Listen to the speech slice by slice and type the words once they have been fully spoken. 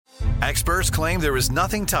Experts claim there is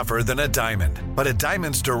nothing tougher than a diamond. But at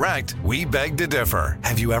Diamonds Direct, we beg to differ.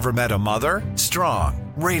 Have you ever met a mother?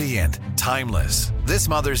 Strong, radiant, timeless. This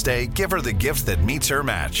Mother's Day, give her the gift that meets her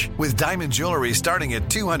match. With diamond jewelry starting at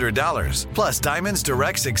 $200. Plus Diamonds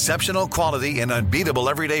Direct's exceptional quality and unbeatable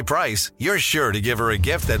everyday price, you're sure to give her a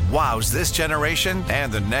gift that wows this generation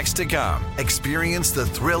and the next to come. Experience the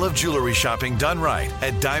thrill of jewelry shopping done right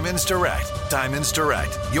at Diamonds Direct. Diamonds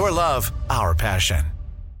Direct. Your love, our passion.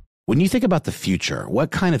 When you think about the future,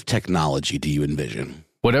 what kind of technology do you envision?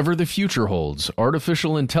 Whatever the future holds,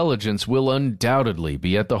 artificial intelligence will undoubtedly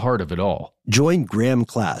be at the heart of it all. Join Graham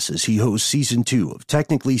Class as he hosts Season 2 of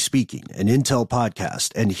Technically Speaking, an Intel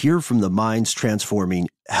podcast, and hear from the minds transforming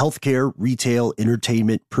healthcare, retail,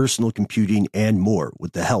 entertainment, personal computing, and more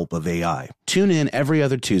with the help of AI. Tune in every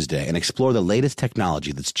other Tuesday and explore the latest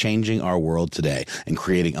technology that's changing our world today and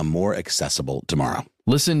creating a more accessible tomorrow.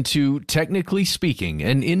 Listen to Technically Speaking,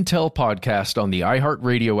 an Intel podcast on the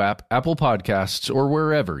iHeartRadio app, Apple Podcasts, or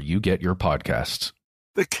wherever you get your podcasts.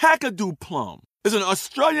 The Kakadu plum is an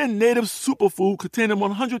Australian native superfood containing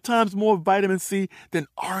 100 times more vitamin C than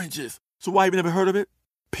oranges. So why have you never heard of it?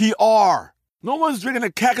 PR. No one's drinking a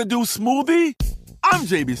Kakadu smoothie? I'm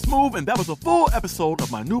JB Smoove, and that was a full episode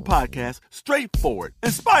of my new podcast, Straightforward,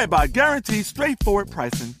 inspired by guaranteed straightforward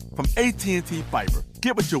pricing from AT&T Fiber.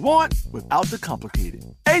 Get what you want without the complicated.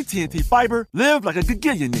 AT&T Fiber, live like a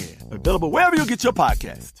gigillionaire. Available wherever you get your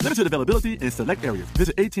podcasts. Limited availability in select areas.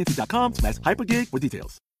 Visit AT&T.com/hypergig for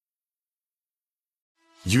details.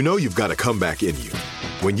 You know you've got a comeback in you.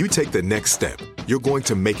 When you take the next step, you're going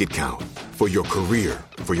to make it count. For your career,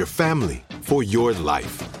 for your family, for your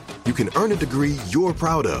life. You can earn a degree you're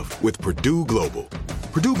proud of with Purdue Global.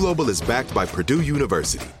 Purdue Global is backed by Purdue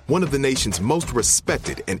University, one of the nation's most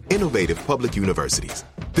respected and innovative public universities.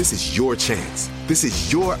 This is your chance. This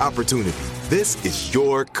is your opportunity. This is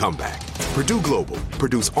your comeback. Purdue Global,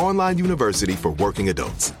 Purdue's online university for working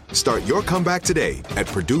adults. Start your comeback today at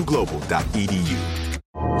purdueglobal.edu.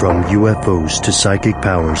 From UFOs to psychic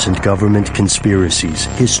powers and government conspiracies,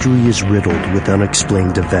 history is riddled with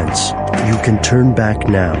unexplained events. You can turn back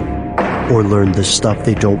now or learn the stuff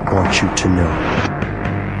they don't want you to know.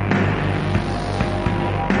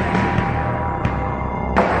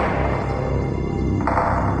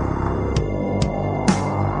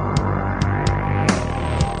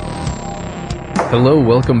 Hello,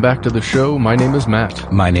 welcome back to the show. My name is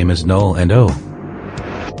Matt. My name is Noel, and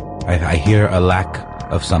I hear a lack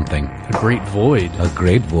of something. A great void. A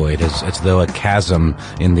great void, as though a chasm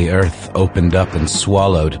in the earth opened up and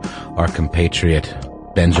swallowed our compatriot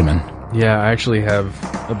Benjamin. Yeah, I actually have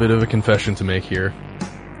a bit of a confession to make here.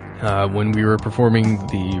 When we were performing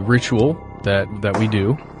the ritual that we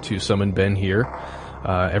do to summon Ben here,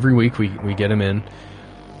 every week we get him in.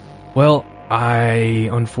 Well, I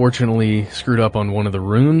unfortunately screwed up on one of the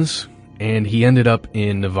runes, and he ended up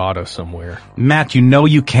in Nevada somewhere. Matt, you know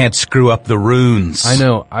you can't screw up the runes. I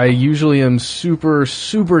know. I usually am super,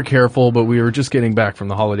 super careful, but we were just getting back from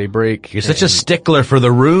the holiday break. You're such a stickler for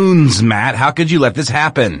the runes, Matt. How could you let this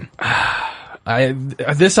happen?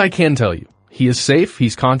 This I can tell you. He is safe.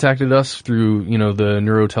 He's contacted us through, the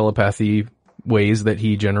neurotelepathy ways that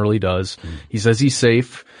he generally does. He says he's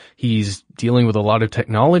safe. He's dealing with a lot of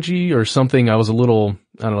technology or something. I was a little,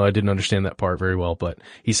 I don't know, I didn't understand that part very well, but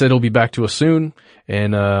he said he'll be back to us soon,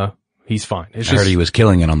 and he's fine. I heard he was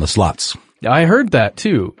killing it on the slots. I heard that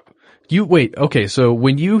too. Okay, so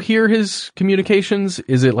when you hear his communications,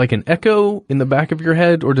 is it like an echo in the back of your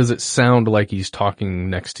head, or does it sound like he's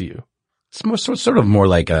talking next to you? It's sort of more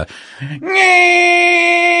like a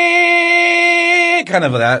kind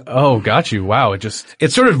of that. Oh, got you. Wow.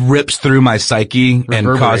 It sort of rips through my psyche and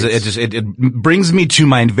causes it brings me to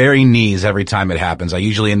my very knees every time it happens. I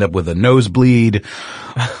usually end up with a nosebleed,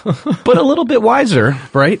 but a little bit wiser,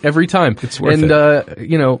 right? Every time. It's worth it.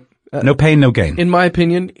 No pain, no gain. In my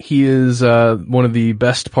opinion, he is one of the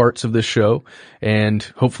best parts of this show, and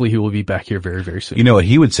hopefully he will be back here very, very soon. You know what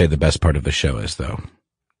he would say the best part of the show is, though?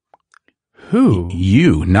 Who?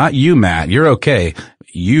 You. Not you, Matt. You're okay.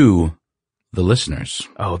 You, the listeners.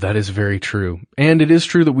 Oh, that is very true. And it is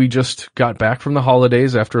true that we just got back from the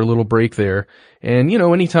holidays after a little break there. And,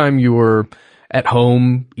 anytime you're at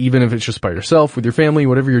home, even if it's just by yourself, with your family,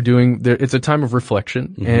 whatever you're doing, it's a time of reflection.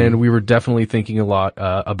 Mm-hmm. And we were definitely thinking a lot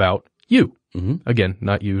about you. Mm-hmm. Again,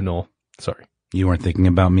 not you, Noel. Sorry. You weren't thinking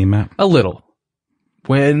about me, Matt? A little.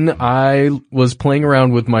 when I was playing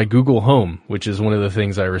around with my Google Home, which is one of the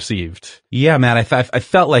things I received. Yeah, Matt, I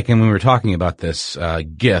felt like when we were talking about this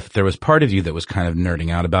gift, there was part of you that was kind of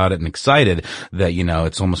nerding out about it and excited that, you know,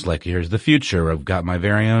 it's almost like here's the future. I've got my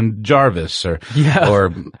very own Jarvis or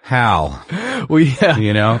Hal. Well, yeah.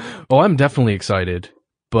 You know? Oh, I'm definitely excited,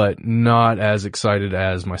 but not as excited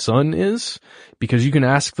as my son is, because you can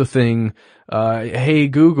ask the thing, hey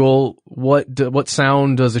Google, what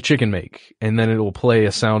sound does a chicken make? And then it'll play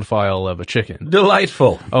a sound file of a chicken.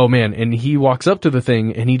 Delightful. Oh man, and he walks up to the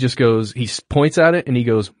thing and he points at it and he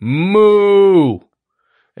goes, moo!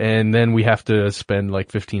 And then we have to spend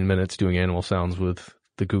like 15 minutes doing animal sounds with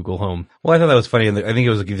the Google Home. Well, I thought that was funny. I think it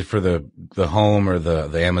was either for the Home or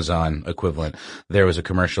the Amazon equivalent. There was a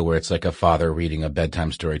commercial where it's like a father reading a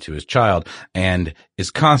bedtime story to his child and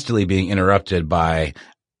is constantly being interrupted by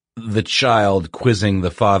the child quizzing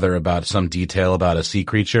the father about some detail about a sea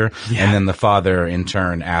creature, and then the father in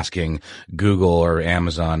turn asking Google or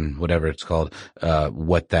Amazon, whatever it's called,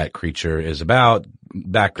 what that creature is about,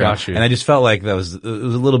 background. Gotcha. And I just felt like it was a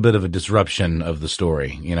little bit of a disruption of the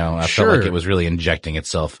story. You know, I felt like it was really injecting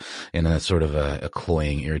itself in a sort of a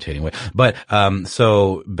cloying, irritating way. But,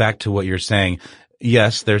 so back to what you're saying.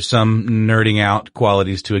 Yes, there's some nerding out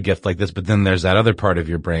qualities to a gift like this, but then there's that other part of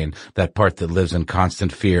your brain, that part that lives in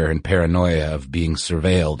constant fear and paranoia of being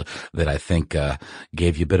surveilled, that I think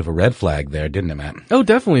gave you a bit of a red flag there, didn't it, Matt? Oh,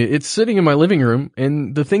 definitely. It's sitting in my living room,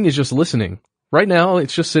 and the thing is just listening. Right now,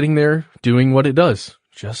 it's just sitting there doing what it does,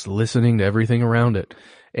 just listening to everything around it.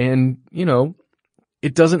 And, you know,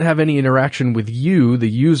 it doesn't have any interaction with you, the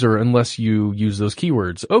user, unless you use those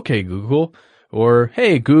keywords. Okay, Google, or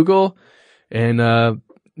hey, Google. And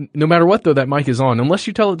no matter what, though, that mic is on, unless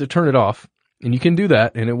you tell it to turn it off, and you can do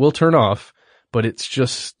that, and it will turn off, but it's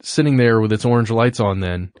just sitting there with its orange lights on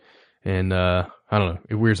then, and I don't know,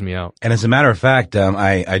 it weirds me out. And as a matter of fact,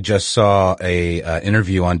 I just saw a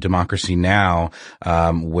interview on Democracy Now,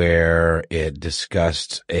 where it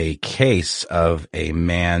discussed a case of a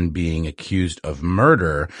man being accused of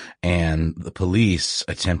murder and the police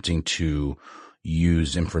attempting to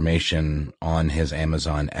use information on his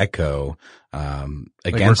Amazon Echo,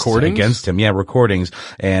 against him. Yeah, recordings.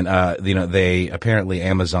 And, you know, apparently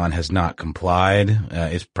Amazon has not complied.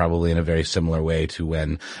 It's probably in a very similar way to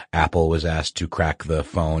when Apple was asked to crack the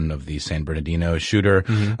phone of the San Bernardino shooter.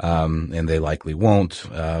 Mm-hmm. And they likely won't,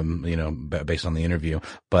 you know, based on the interview.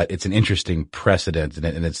 But it's an interesting precedent,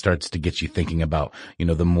 and it starts to get you thinking about, you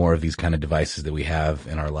know, the more of these kind of devices that we have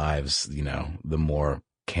in our lives, you know, the more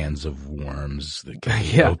cans of worms that can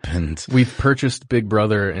be opened. We've purchased Big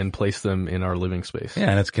Brother and placed them in our living space. Yeah,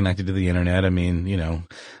 and it's connected to the internet. I mean, you know,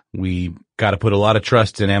 we got to put a lot of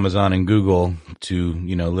trust in Amazon and Google to,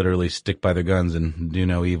 you know, literally stick by their guns and do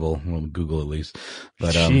no evil. Well, Google at least.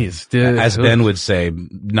 But as Ben would say,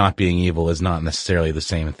 not being evil is not necessarily the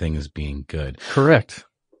same thing as being good. Correct.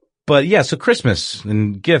 But yeah, so Christmas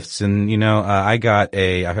and gifts, and you know, I got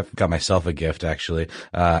myself a gift actually,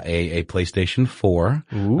 a PlayStation 4.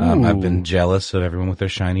 I've been jealous of everyone with their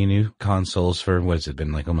shiny new consoles for, what has it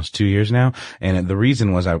been, like almost 2 years now? And the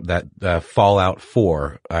reason was that Fallout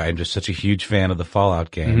 4, I'm just such a huge fan of the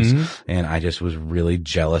Fallout games, and I just was really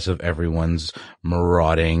jealous of everyone's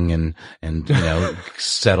marauding and you know,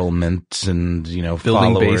 settlements and, you know,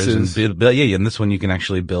 building followers bases. And this one you can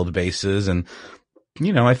actually build bases, and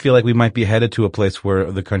you know, I feel like we might be headed to a place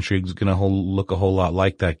where the country is going to look a whole lot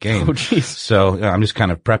like that game. Oh, jeez. So I'm just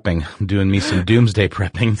kind of prepping, doing me some doomsday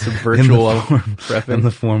prepping, some virtual prepping in the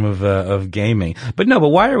form of gaming. But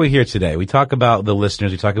why are we here today? We talk about the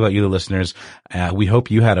listeners. We talk about you, the listeners. We hope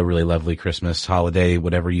you had a really lovely Christmas, holiday,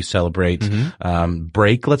 whatever you celebrate.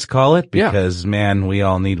 Break, let's call it, because man, we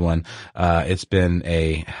all need one. It's been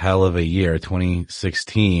a hell of a year,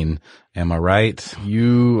 2016. Am I right?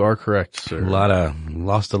 You are correct, sir.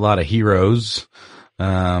 Lost a lot of heroes.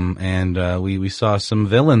 And we saw some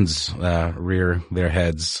villains, rear their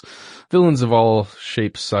heads. Villains of all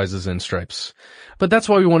shapes, sizes, and stripes. But that's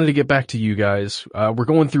why we wanted to get back to you guys. We're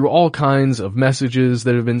going through all kinds of messages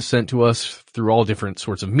that have been sent to us through all different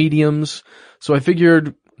sorts of mediums. So I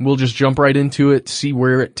figured we'll just jump right into it, see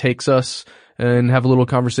where it takes us, and have a little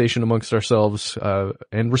conversation amongst ourselves,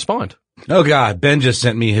 and respond. Oh God, Ben just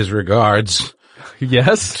sent me his regards.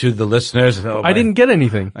 Yes? To the listeners. I didn't get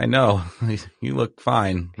anything. I know. You look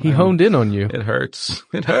fine. He honed in on you. It hurts.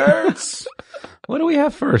 It hurts. What do we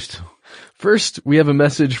have first? First, we have a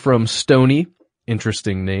message from Stony.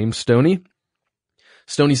 Interesting name, Stony.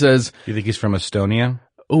 Stony says, you think he's from Estonia?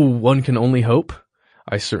 Oh, one can only hope.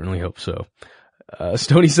 I certainly hope so.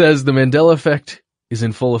 Stony says, the Mandela effect is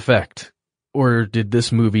in full effect. or did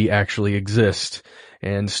this movie actually exist?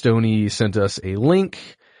 And Stoney sent us a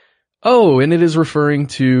link. Oh, and it is referring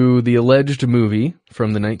to the alleged movie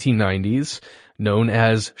from the 1990s known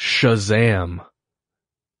as Shazam.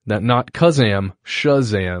 Not Kazam,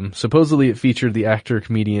 Shazam. Supposedly it featured the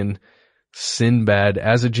actor-comedian Sinbad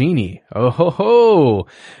as a genie. Oh ho ho!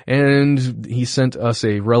 And he sent us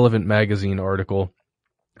a Relevant magazine article.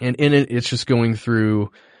 And in it, it's just going through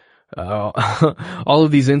all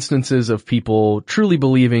of these instances of people truly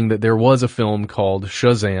believing that there was a film called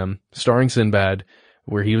Shazam, starring Sinbad,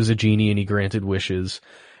 where he was a genie and he granted wishes.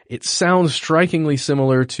 It sounds strikingly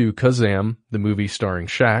similar to Kazam, the movie starring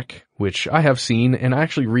Shaq, which I have seen and I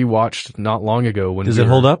actually rewatched not long ago. Does it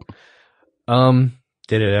hold up?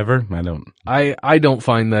 Did it ever? I don't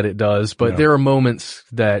find that it does, but there are moments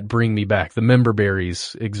that bring me back. The member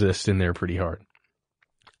berries exist in there pretty hard.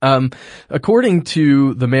 According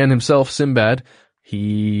to the man himself, Sinbad,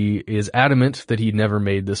 he is adamant that he never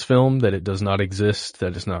made this film, that it does not exist,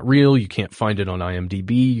 that it's not real. You can't find it on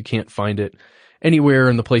IMDb. You can't find it anywhere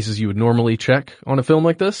in the places you would normally check on a film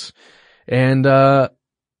like this. And,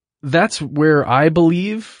 that's where I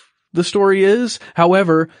believe the story is.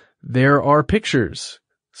 However, there are pictures,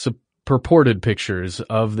 purported pictures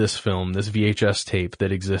of this film, this VHS tape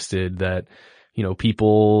that existed that,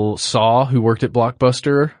 people saw who worked at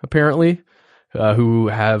Blockbuster, apparently, who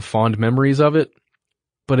have fond memories of it.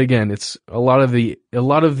 But again, it's a lot of the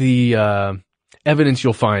evidence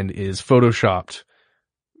you'll find is photoshopped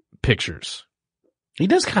pictures.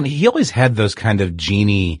 He always had those kind of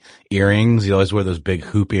genie earrings. He always wore those big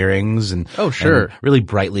hoop earrings and, sure. And really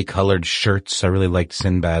brightly colored shirts. I really liked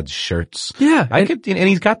Sinbad's shirts. Yeah. and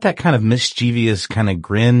he's got that kind of mischievous kind of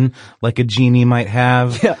grin like a genie might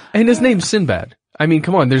have. Yeah. And his name's Sinbad. I mean,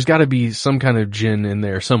 come on, there's gotta be some kind of gin in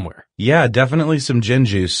there somewhere. Yeah, definitely some gin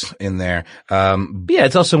juice in there. Yeah,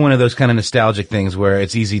 it's also one of those kind of nostalgic things where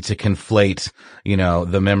it's easy to conflate,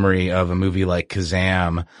 the memory of a movie like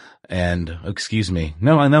Kazam and, excuse me.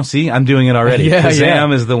 No, see, I'm doing it already.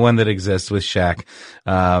 Kazam is the one that exists with Shaq.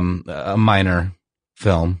 A minor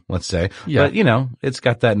film, let's say. Yeah. But, it's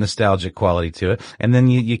got that nostalgic quality to it. And then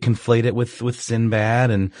you conflate it with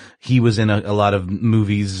Sinbad, and he was in a lot of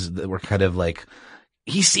movies that were kind of like,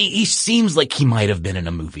 he seems like he might have been in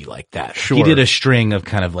a movie like that. Sure. He did a string of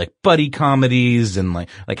kind of like buddy comedies and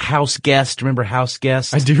like House Guest. Remember House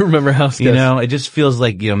Guest? I do remember House Guest. It just feels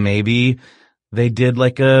like, maybe they did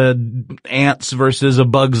like a Ants versus a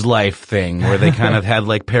Bug's Life thing where they kind of had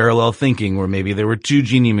like parallel thinking where maybe there were two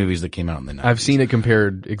genie movies that came out in the 90s. I've seen it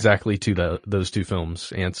compared exactly to those two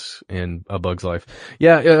films, Ants and A Bug's Life.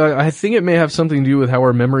 Yeah, I think it may have something to do with how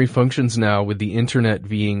our memory functions now with the internet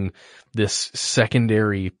being this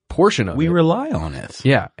secondary portion of it. We rely on it.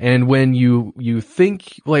 Yeah. And when you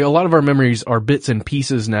think, like, a lot of our memories are bits and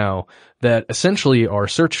pieces now that essentially are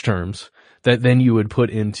search terms that then you would put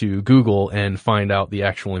into Google and find out the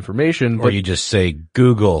actual information. Or you just say,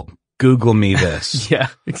 Google me this. Yeah,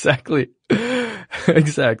 exactly.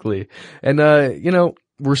 Exactly. And,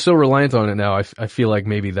 we're so reliant on it now. I feel like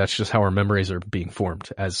maybe that's just how our memories are being formed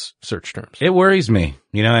as search terms. It worries me,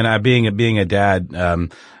 and being a dad,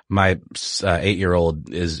 my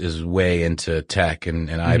 8-year-old is way into tech and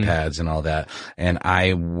iPads and all that. And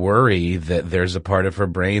I worry that there's a part of her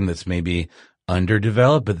brain that's maybe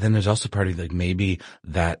underdeveloped, but then there's also part of like maybe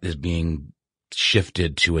that is being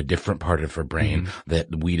shifted to a different part of her brain that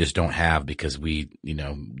we just don't have because we,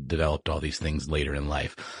 developed all these things later in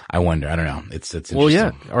life. I wonder. I don't know. It's interesting. Well,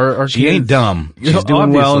 yeah. Our she kids, ain't dumb. She's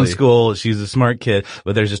doing well in obviously. school. She's a smart kid,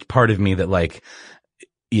 but there's just part of me that like,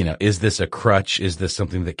 is this a crutch? Is this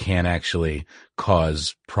something that can actually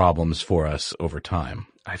cause problems for us over time?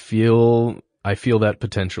 I feel that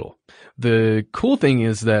potential. The cool thing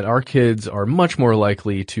is that our kids are much more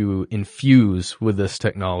likely to infuse with this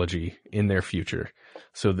technology in their future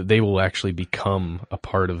so that they will actually become a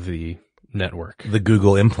part of the network. The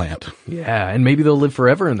Google implant. Yeah, and maybe they'll live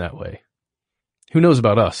forever in that way. Who knows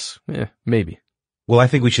about us? Maybe. Well, I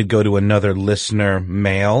think we should go to another listener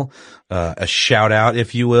mail, a shout out,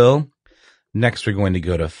 if you will. Next, we're going to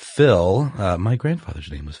go to Phil. My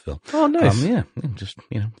grandfather's name was Phil. Oh, nice. Yeah, just,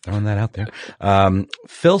 throwing that out there.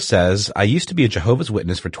 Phil says, I used to be a Jehovah's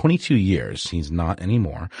Witness for 22 years. He's not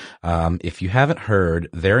anymore. If you haven't heard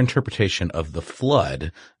their interpretation of the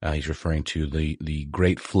flood, he's referring to the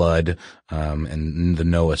great flood, and the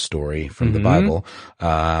Noah story from the Bible.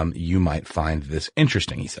 You might find this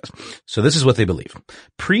interesting, he says. So this is what they believe.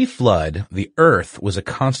 Pre-flood, the earth was a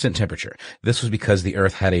constant temperature. This was because the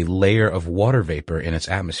earth had a layer of water vapor in its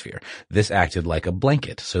atmosphere. This acted like a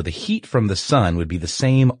blanket, so the heat from the sun would be the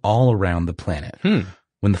same all around the planet.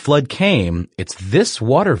 When the flood came, it's this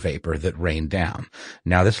water vapor that rained down.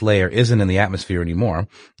 Now this layer isn't in the atmosphere anymore.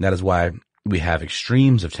 That is why we have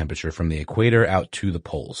extremes of temperature from the equator out to the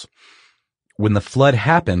poles. When the flood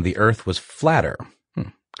happened, the earth was flatter.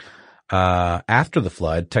 After the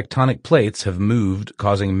flood, tectonic plates have moved,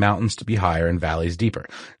 causing mountains to be higher and valleys deeper.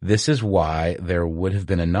 This is why there would have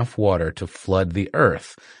been enough water to flood the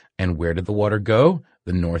earth. And where did the water go?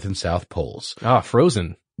 The North and South poles.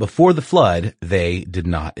 Frozen. Before the flood, they did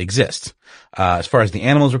not exist. As far as the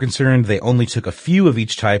animals were concerned, they only took a few of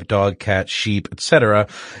each type, dog, cat, sheep, etc.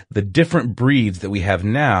 The different breeds that we have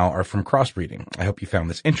now are from crossbreeding. I hope you found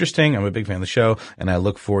this interesting. I'm a big fan of the show, and I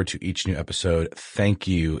look forward to each new episode. Thank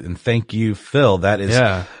you. And thank you, Phil. That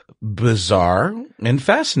is bizarre and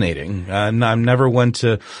fascinating. I'm never one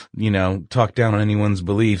to, talk down on anyone's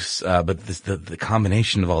beliefs, but the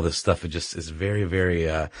combination of all this stuff, it just is very, very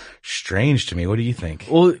strange to me. What do you think?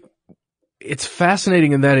 Well, it's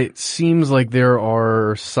fascinating in that it seems like there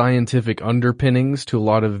are scientific underpinnings to a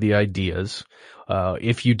lot of the ideas.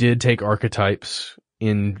 If you did take archetypes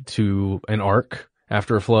into an ark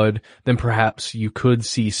after a flood, then perhaps you could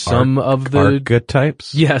see some of the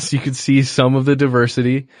archetypes. Yes, you could see some of the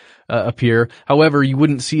diversity appear. However, you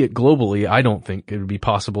wouldn't see it globally. I don't think it would be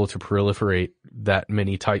possible to proliferate that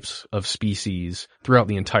many types of species throughout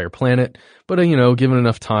the entire planet. But, given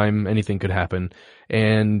enough time, anything could happen.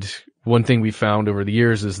 And one thing we found over the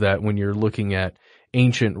years is that when you're looking at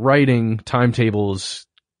ancient writing, timetables,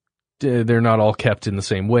 they're not all kept in the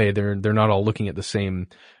same way. They're not all looking at the same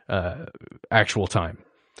actual time,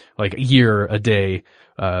 like a year, a day,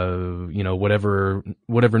 whatever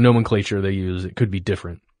nomenclature they use, it could be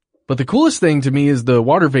different. But the coolest thing to me is the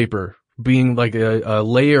water vapor being like a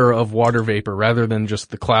layer of water vapor rather than just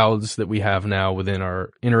the clouds that we have now within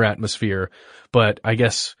our inner atmosphere. But I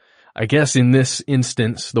guess in this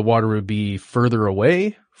instance, the water would be further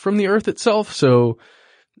away from the earth itself. So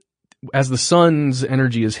as the sun's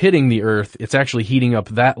energy is hitting the earth, it's actually heating up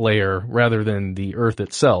that layer rather than the earth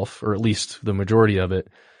itself, or at least the majority of it.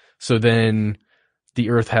 So then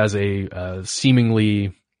the earth has a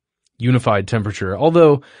seemingly unified temperature.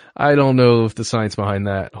 Although I don't know if the science behind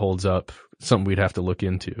that holds up. It's something we'd have to look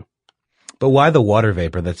into. But why the water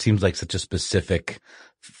vapor? That seems like such a specific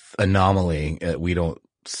anomaly we don't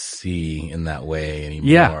see in that way anymore.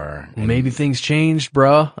 Yeah, maybe things changed,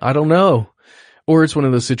 bruh. I don't know. Or it's one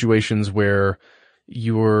of those situations where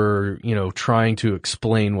you're, trying to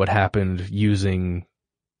explain what happened using,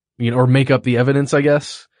 or make up the evidence, I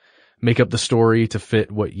guess. Make up the story to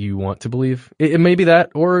fit what you want to believe. It may be that,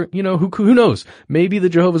 or, who knows? Maybe the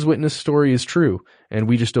Jehovah's Witness story is true, and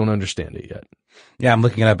we just don't understand it yet. Yeah, I'm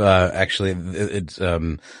looking it up, actually, it's,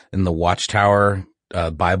 in the Watchtower,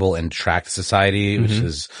 Bible and Tract Society, which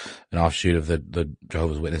is an offshoot of the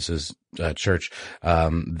Jehovah's Witnesses, church.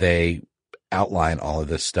 They outline all of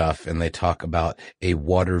this stuff, and they talk about a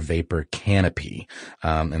water vapor canopy.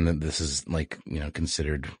 And then this is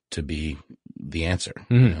considered to be the answer,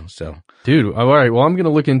 so. Dude, all right. Well, I'm going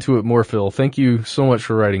to look into it more, Phil. Thank you so much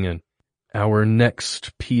for writing in. Our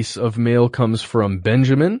next piece of mail comes from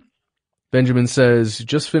Benjamin. Benjamin says,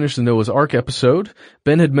 just finished the Noah's Ark episode.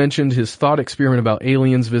 Ben had mentioned his thought experiment about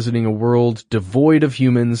aliens visiting a world devoid of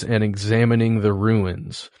humans and examining the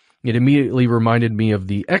ruins. It immediately reminded me of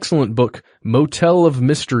the excellent book Motel of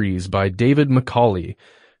Mysteries by David Macaulay.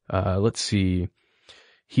 Let's see.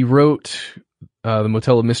 He wrote the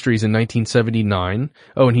Motel of Mysteries in 1979.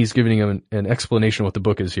 Oh, and he's giving an explanation of what the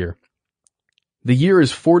book is here. The year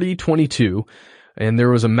is 4022, and there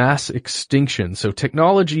was a mass extinction, so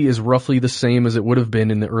technology is roughly the same as it would have been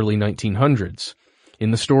in the early 1900s. In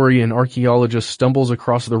the story, an archaeologist stumbles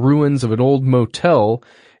across the ruins of an old motel,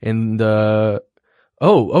 and the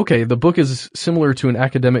book is similar to an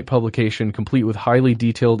academic publication, complete with highly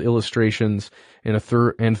detailed illustrations and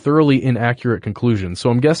thoroughly inaccurate conclusions. So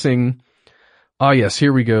I'm guessing, yes,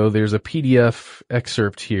 here we go. There's a PDF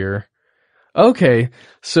excerpt here. Okay,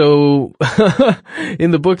 so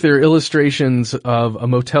in the book there are illustrations of a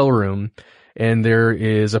motel room, and there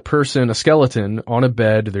is a person, a skeleton, on a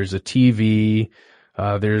bed. There's a TV,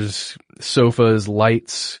 there's sofas,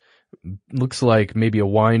 lights, looks like maybe a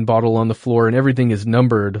wine bottle on the floor, and everything is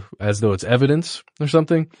numbered as though it's evidence or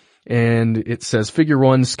something. And it says, Figure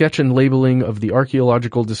 1, sketch and labeling of the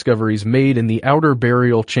archaeological discoveries made in the outer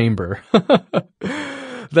burial chamber.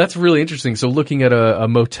 That's really interesting. So looking at a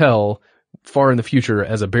motel far in the future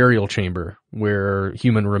as a burial chamber where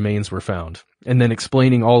human remains were found, and then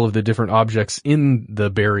explaining all of the different objects in the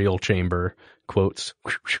burial chamber, quotes.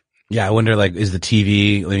 Yeah, I wonder, is the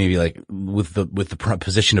TV maybe with the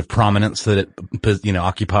position of prominence that it,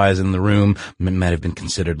 occupies in the room, might have been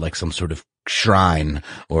considered like some sort of shrine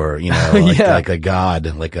or, like a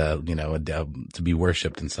god, like to be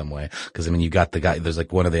worshipped in some way. Cause I mean, you got the guy, there's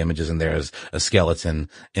like one of the images in there is a skeleton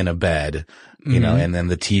in a bed, and then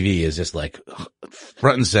the TV is just like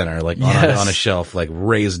front and center, like on a shelf, like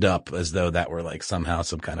raised up as though that were like somehow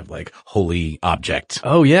some kind of like holy object.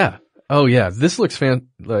 Oh yeah. This looks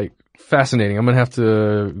fascinating. I'm going to have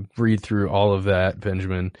to read through all of that,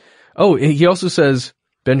 Benjamin. Oh, he also says,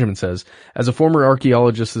 Benjamin says, as a former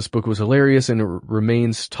archaeologist, this book was hilarious and it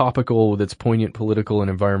remains topical with its poignant political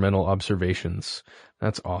and environmental observations.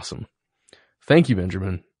 That's awesome. Thank you,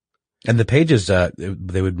 Benjamin. And the pages,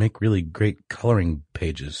 they would make really great coloring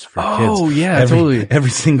pages for kids. Oh, yeah, totally. Every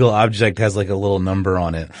single object has like a little number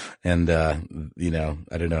on it. And, I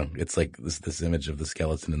don't know. It's like this image of the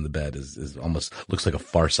skeleton in the bed is almost looks like a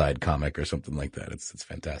Far Side comic or something like that. It's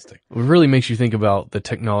fantastic. It really makes you think about the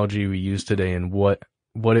technology we use today and what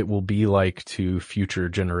it will be like to future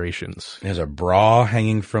generations. There's a bra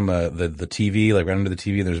hanging from the TV, like right under the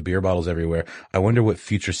TV, and there's beer bottles everywhere. I wonder what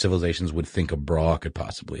future civilizations would think a bra could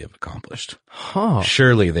possibly have accomplished. Huh.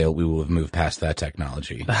 Surely we will have moved past that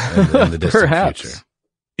technology in the distant Perhaps. future.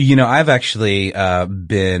 I've actually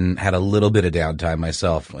had a little bit of downtime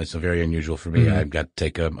myself. It's very unusual for me. I got to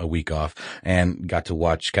take a week off and got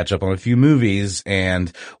to catch up on a few movies.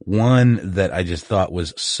 And one that I just thought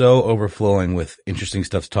was so overflowing with interesting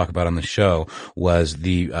stuff to talk about on the show was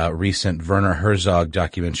the recent Werner Herzog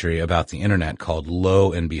documentary about the internet called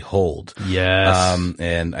Lo and Behold. Yes.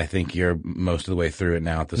 And I think you're most of the way through it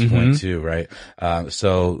now at this point too, right?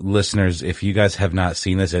 So listeners, if you guys have not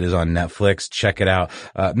seen this, it is on Netflix. Check it out.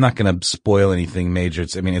 I'm not going to spoil anything major.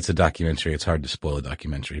 It's a documentary. It's hard to spoil a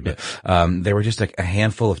documentary, but, there were just like a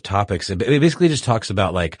handful of topics. It basically just talks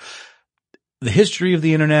about like the history of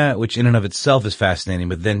the internet, which in and of itself is fascinating,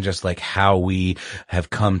 but then just like how we have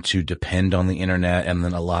come to depend on the internet. And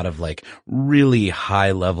then a lot of like really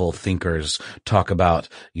high level thinkers talk about,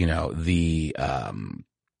 the,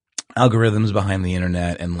 algorithms behind the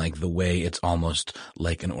internet and like the way it's almost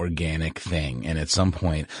like an organic thing. And at some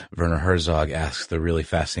point, Werner Herzog asks the really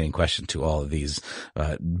fascinating question to all of these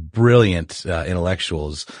brilliant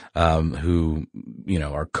intellectuals who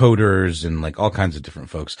are coders and like all kinds of different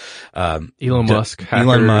folks. Elon Musk,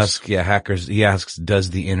 hackers. He asks,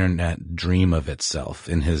 does the internet dream of itself?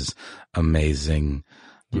 In his amazing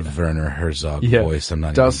Werner Herzog voice. I'm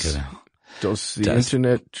not even gonna. Does the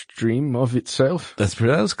internet dream of itself? That's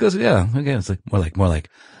because, again, it's like more like,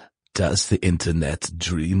 does the internet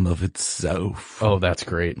dream of itself? Oh, that's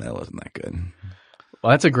great. That wasn't that good.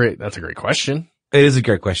 Well, that's a great question. It is a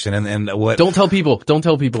great question. And what? Don't tell people.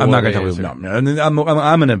 I'm not going to tell people. No,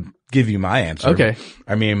 I'm going to give you my answer. Okay.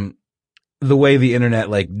 I mean, the way the internet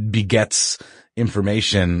like begets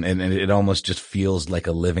information and it almost just feels like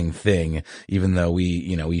a living thing, even though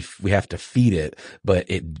we have to feed it. But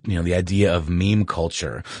the idea of meme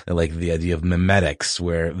culture, like the idea of memetics,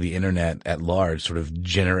 where the internet at large sort of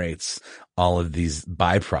generates all of these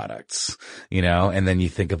byproducts, and then you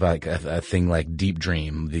think about a thing like Deep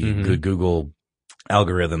Dream, the Google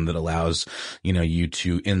algorithm that allows, you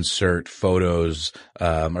to insert photos,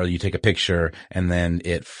 or you take a picture and then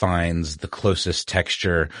it finds the closest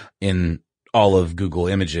texture in all of Google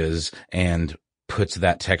Images and puts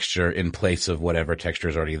that texture in place of whatever texture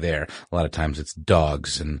is already there. A lot of times it's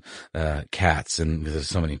dogs and cats, and there's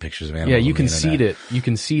so many pictures of animals. Yeah, you can seed it. You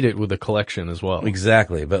can seed it with a collection as well.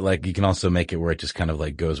 Exactly, but like you can also make it where it just kind of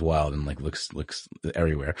like goes wild and like looks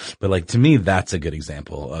everywhere. But like to me, that's a good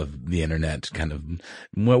example of the internet kind of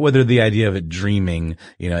whether the idea of it dreaming,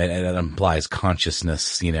 it implies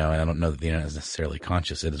consciousness, and I don't know that the internet is necessarily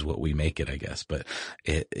conscious. It is what we make it, I guess. But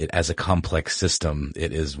it as a complex system,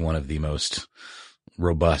 it is one of the most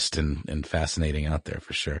robust and fascinating out there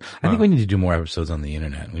for sure. I think we need to do more episodes on the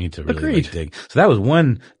internet. We need to really like, dig. So that was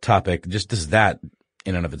one topic. Just that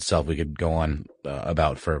in and of itself, we could go on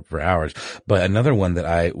about for hours. But another one that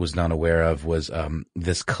I was not aware of was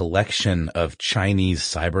this collection of Chinese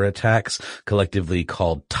cyber attacks, collectively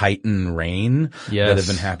called Titan Rain, that have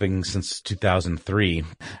been happening since 2003.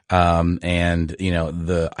 And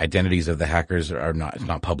the identities of the hackers are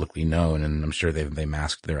not publicly known, and I'm sure they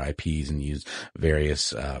masked their IPs and used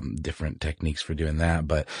various different techniques for doing that.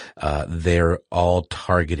 But they're all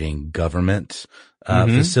targeting government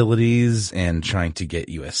facilities and trying to get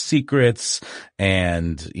U.S. secrets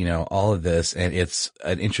and, all of this. And it's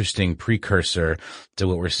an interesting precursor to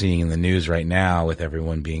what we're seeing in the news right now with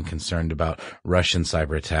everyone being concerned about Russian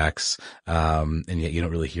cyber attacks. And yet you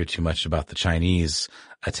don't really hear too much about the Chinese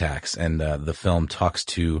attacks. And the film talks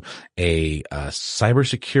to a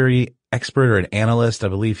cybersecurity expert or an analyst. I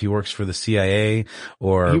believe he works for the CIA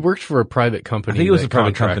or he worked for a private company. I think it was that a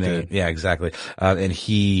private contracted. company. Yeah, exactly. And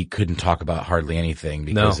he couldn't talk about hardly anything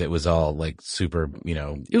because it was all like super,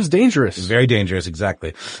 It was dangerous. very dangerous.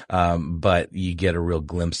 Exactly. But you get a real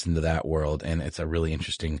glimpse into that world, and it's a really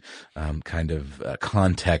interesting, kind of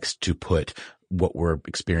context to put what we're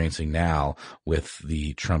experiencing now with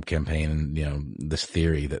the Trump campaign and, this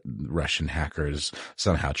theory that Russian hackers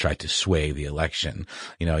somehow tried to sway the election.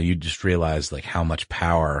 You just realize like how much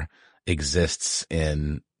power exists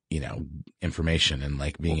in, information and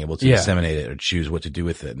like being able to disseminate it or choose what to do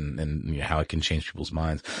with it and how it can change people's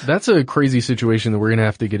minds. That's a crazy situation that we're going to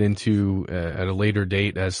have to get into at a later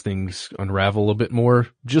date as things unravel a bit more,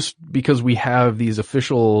 just because we have these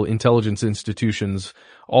official intelligence institutions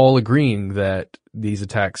all agreeing that these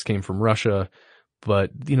attacks came from Russia.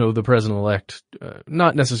 But, the president-elect,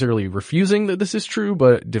 not necessarily refusing that this is true,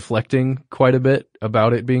 but deflecting quite a bit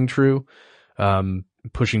about it being true,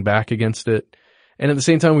 pushing back against it. And at the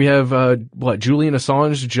same time, we have, Julian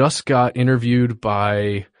Assange just got interviewed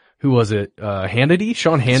by, who was it? Hannity?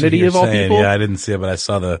 Sean Hannity of all people? Yeah, I didn't see it, but I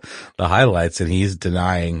saw the highlights, and he's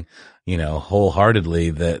denying,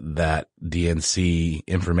 wholeheartedly that DNC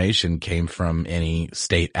information came from any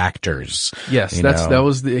state actors. Yes,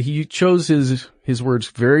 he chose his words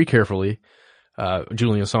very carefully.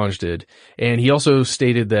 Julian Assange did. And he also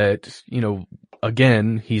stated that,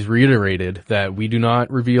 again, he's reiterated that we do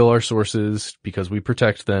not reveal our sources because we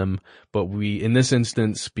protect them, but in this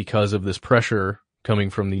instance, because of this pressure coming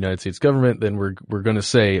from the United States government, then we're going to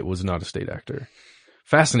say it was not a state actor.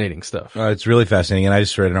 Fascinating stuff. It's really fascinating. And I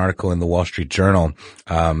just read an article in the Wall Street Journal,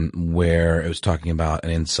 where it was talking about an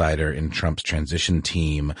insider in Trump's transition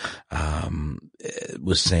team,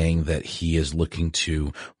 was saying that he is looking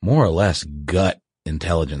to more or less gut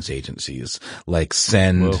intelligence agencies, like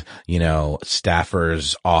send,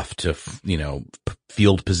 staffers off to,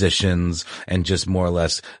 field positions and just more or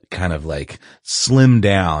less kind of like slim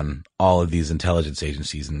down all of these intelligence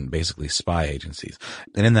agencies and basically spy agencies.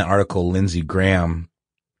 And in that article, Lindsey Graham,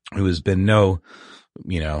 who has been no,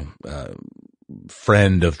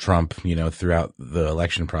 friend of Trump, throughout the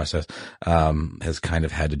election process, has kind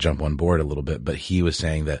of had to jump on board a little bit. But he was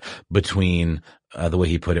saying that between, the way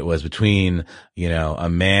he put it was between, a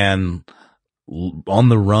man on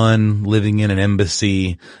the run living in an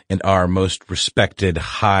embassy and our most respected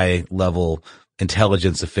high level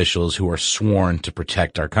intelligence officials who are sworn to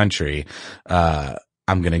protect our country,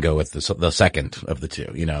 I'm going to go with the second of the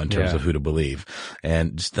two, in terms of who to believe.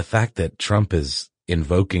 And just the fact that Trump is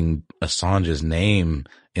invoking Assange's name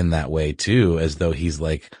in that way too, as though he's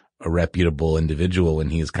like a reputable individual, and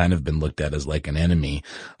he's kind of been looked at as like an enemy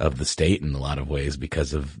of the state in a lot of ways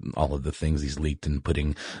because of all of the things he's leaked and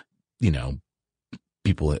putting,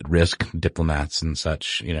 people at risk, diplomats and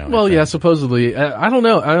such, Well, yeah, supposedly. I don't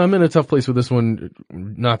know. I'm in a tough place with this one,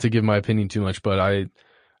 not to give my opinion too much, but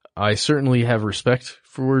I certainly have respect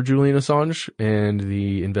for Julian Assange and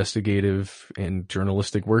the investigative and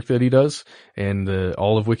journalistic work that he does, and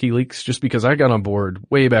all of WikiLeaks, just because I got on board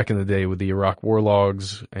way back in the day with the Iraq war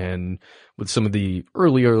logs and with some of the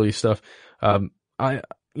early stuff. I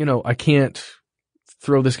can't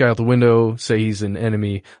throw this guy out the window, say he's an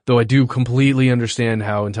enemy, though I do completely understand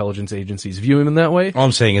how intelligence agencies view him in that way. All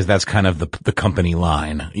I'm saying is that's kind of the company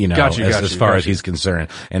line, as far as he's concerned.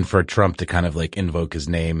 And for Trump to kind of like invoke his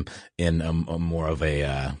name in a more of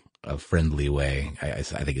a friendly way, I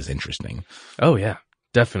think is interesting. Oh yeah,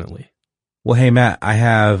 definitely. Well, hey, Matt, I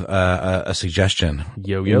have a suggestion.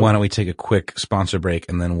 Yo. Why don't we take a quick sponsor break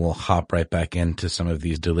and then we'll hop right back into some of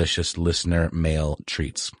these delicious listener mail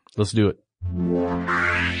treats. Let's do it.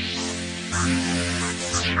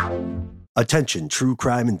 Attention, true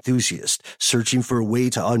crime enthusiast, searching for a way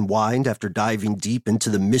to unwind after diving deep into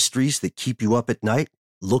the mysteries that keep you up at night?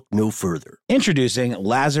 Look no further. Introducing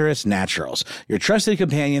Lazarus Naturals, your trusted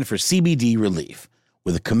companion for CBD relief.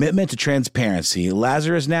 With a commitment to transparency,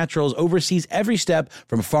 Lazarus Naturals oversees every step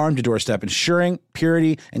from farm to doorstep, ensuring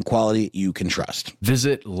purity and quality you can trust.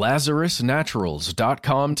 Visit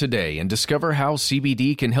LazarusNaturals.com today and discover how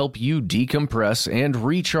CBD can help you decompress and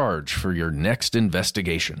recharge for your next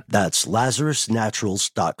investigation. That's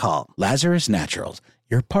LazarusNaturals.com. Lazarus Naturals,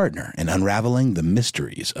 your partner in unraveling the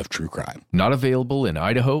mysteries of true crime. Not available in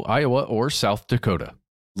Idaho, Iowa, or South Dakota.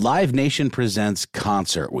 Live Nation presents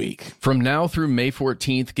Concert Week. From now through May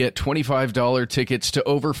 14th, get $25 tickets to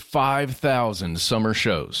over 5,000 summer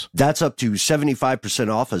shows. That's up to 75%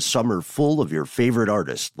 off a summer full of your favorite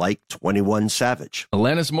artists, like 21 Savage,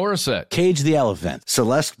 Alanis Morissette, Cage the Elephant,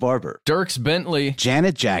 Celeste Barber, Dierks Bentley,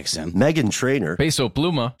 Janet Jackson, Meghan Trainor, Peso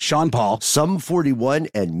Pluma, Sean Paul, Sum 41,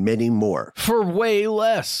 and many more. for way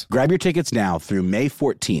less. Grab your tickets now through May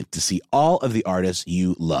 14th to see all of the artists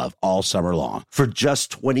you love all summer long. For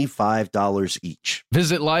just $25 each.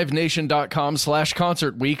 Visit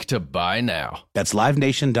livenation.com/Concert Week to buy now. That's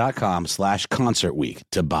livenation.com/Concert Week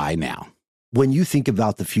to buy now. When you think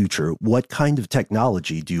about the future, what kind of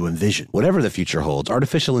technology do you envision? Whatever the future holds,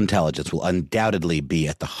 artificial intelligence will undoubtedly be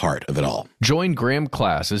at the heart of it all. Join Graham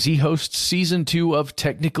Class as he hosts Season 2 of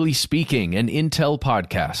Technically Speaking, an Intel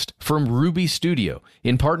podcast from Ruby Studio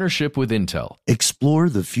in partnership with Intel. Explore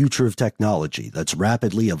the future of technology that's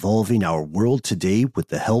rapidly evolving our world today with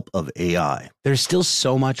the help of AI. There's still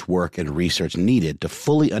so much work and research needed to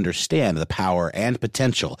fully understand the power and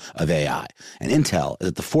potential of AI, and Intel is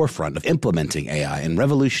at the forefront of implementing AI and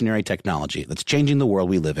revolutionary technology that's changing the world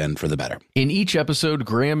we live in for the better. In each episode,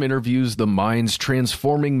 Graham interviews the minds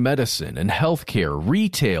transforming medicine and healthcare,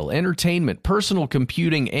 retail, entertainment, personal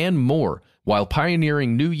computing, and more, while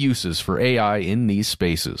pioneering new uses for AI in these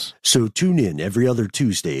spaces. So tune in every other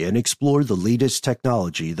Tuesday and explore the latest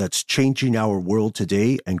technology that's changing our world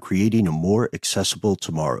today and creating a more accessible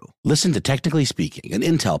tomorrow. Listen to Technically Speaking, an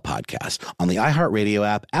Intel podcast on the iHeartRadio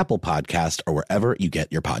app, Apple Podcast, or wherever you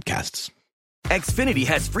get your podcasts. Xfinity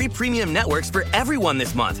has free premium networks for everyone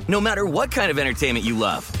this month, no matter what kind of entertainment you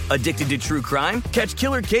love. Addicted to true crime? Catch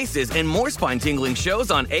killer cases and more spine-tingling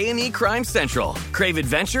shows on A&E Crime Central. Crave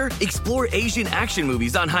adventure? Explore Asian action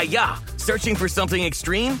movies on Hi-Ya. Searching for something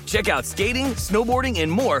extreme? Check out skating, snowboarding,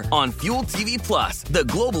 and more on Fuel TV Plus, the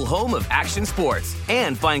global home of action sports.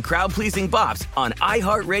 And find crowd-pleasing bops on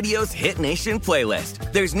iHeartRadio's Hit Nation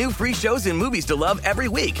playlist. There's new free shows and movies to love every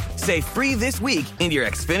week. Say free this week in your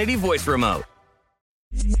Xfinity voice remote.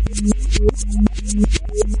 All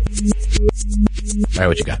right,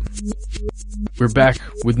 what you got? We're back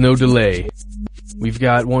with no delay. We've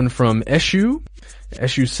got one from Eshu.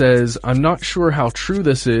 Eshu says, I'm not sure how true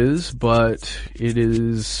this is, but it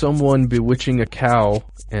is someone bewitching a cow,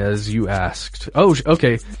 as you asked. Oh,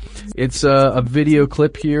 okay. It's a video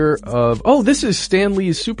clip here of, this is Stan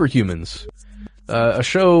Lee's Superhumans. A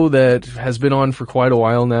show that has been on for quite a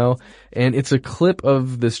while now, and it's a clip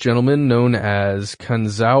of this gentleman known as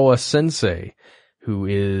Kanzawa Sensei, who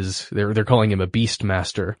is, they're calling him a beast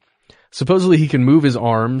master. Supposedly he can move his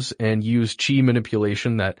arms and use chi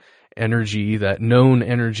manipulation, that energy, that known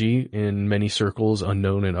energy in many circles,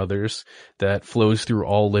 unknown in others, that flows through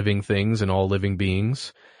all living things and all living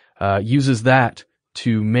beings, uses that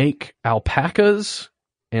to make alpacas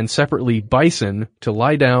and separately bison to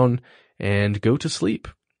lie down and go to sleep,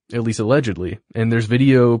 at least allegedly. And there's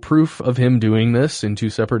video proof of him doing this in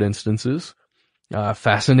 2 separate instances.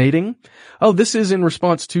 Fascinating. Oh, this is in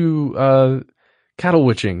response to cattle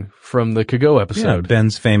witching from the Kago episode. Yeah,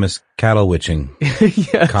 Ben's famous cattle witching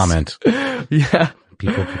comment. Yeah.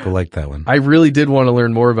 People like that one. I really did want to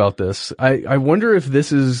learn more about this. I wonder if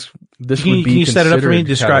this would be Can you set it up for me?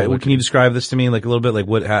 considered Can you describe this to me like a little bit?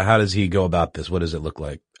 Like how does he go about this? What does it look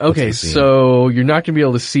like? Okay, so you're not going to be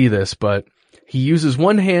able to see this, but he uses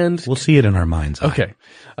one hand. We'll see it in our mind's eye. Okay.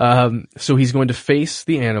 So he's going to face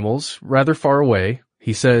the animals rather far away.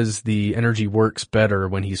 He says the energy works better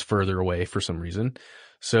when he's further away for some reason.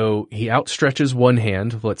 So he outstretches one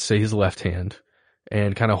hand, let's say his left hand,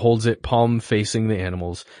 and kind of holds it palm facing the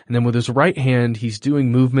animals. And then with his right hand, he's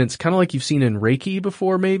doing movements kind of like you've seen in Reiki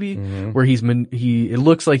before, maybe, where it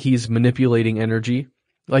looks like he's manipulating energy.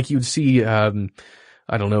 Like you'd see, I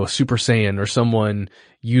don't know, a Super Saiyan or someone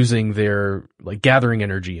using their, like, gathering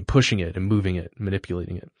energy and pushing it and moving it,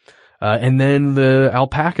 manipulating it. And then the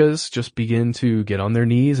alpacas just begin to get on their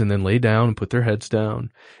knees and then lay down and put their heads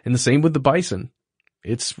down. And the same with the bison.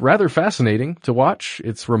 It's rather fascinating to watch.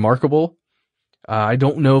 It's remarkable. I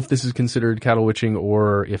don't know if this is considered cattle witching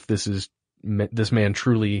or if this is this man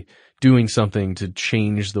truly doing something to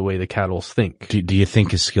change the way the cattle think. Do you think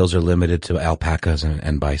his skills are limited to alpacas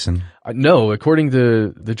and bison? No, according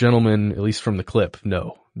to the gentleman, at least from the clip,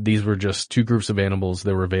 no. These were just 2 groups of animals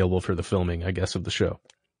that were available for the filming, I guess, of the show.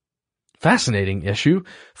 Fascinating issue.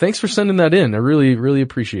 Thanks for sending that in. I really, really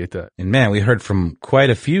appreciate that. And man, we heard from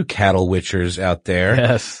quite a few cattle witchers out there.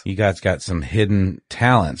 Yes. You guys got some hidden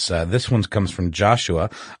talents. This one comes from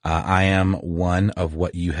Joshua. I am one of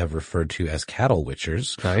what you have referred to as cattle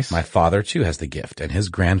witchers. Nice. My father too has the gift, and his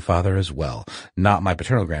grandfather as well. Not my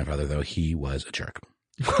paternal grandfather though. He was a jerk.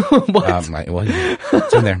 What?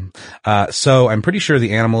 It's in there. So I'm pretty sure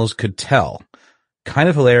the animals could tell. Kind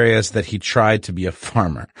of hilarious that he tried to be a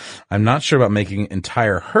farmer. I'm not sure about making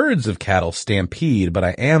entire herds of cattle stampede, but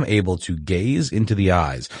I am able to gaze into the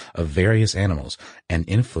eyes of various animals and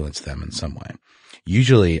influence them in some way.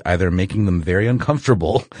 Usually either making them very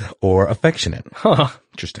uncomfortable or affectionate. Huh.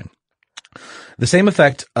 Interesting. The same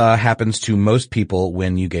effect happens to most people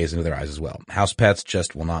when you gaze into their eyes as well. House pets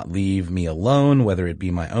just will not leave me alone, whether it be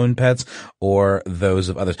my own pets or those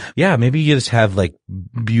of others. Yeah, maybe you just have like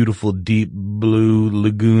beautiful, deep blue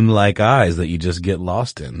lagoon-like eyes that you just get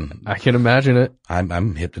lost in. I can imagine it.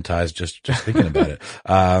 I'm hypnotized just thinking about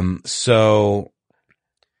it. So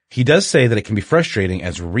he does say that it can be frustrating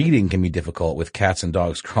as reading can be difficult with cats and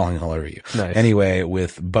dogs crawling all over you. Nice. Anyway,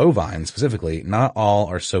 with bovines specifically, not all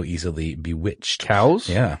are so easily bewitched. Cows?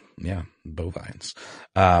 Yeah, bovines.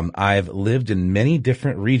 I've lived in many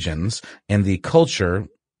different regions and the culture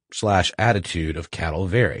 / attitude of cattle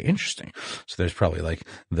vary. Interesting. So there's probably like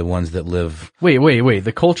the ones that live. Wait.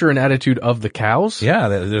 The culture and attitude of the cows? Yeah,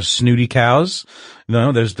 there's snooty cows.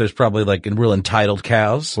 No, there's probably like real entitled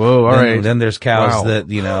cows. Whoa, all right. Then there's cows Wow.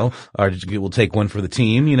 that, will take one for the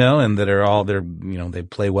team, and that are they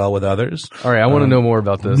play well with others. All right, I want to know more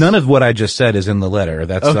about this. None of what I just said is in the letter.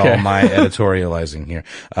 That's Okay. all my editorializing here.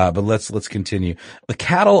 But let's continue. The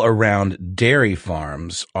cattle around dairy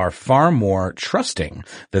farms are far more trusting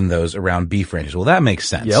than those around beef ranches. Well, that makes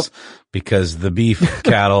sense. Yep. Because the beef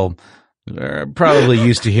cattle are probably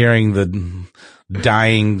used to hearing the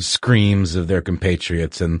dying screams of their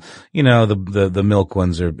compatriots, and the milk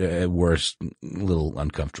ones are at worst a little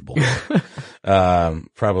uncomfortable.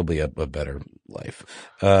 Probably a better life.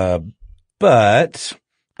 But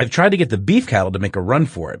I've tried to get the beef cattle to make a run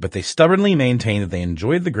for it, but they stubbornly maintained that they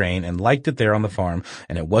enjoyed the grain and liked it there on the farm,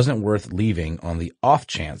 and it wasn't worth leaving on the off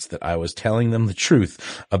chance that I was telling them the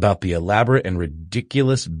truth about the elaborate and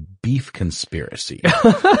ridiculous beef conspiracy.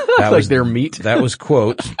 That Like their meat? That was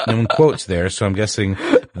quotes there, so I'm guessing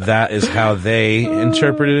that is how they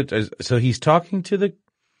interpreted it. So he's talking to the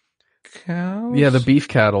cows? Yeah, the beef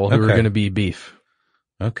cattle who are Okay. going to be beef.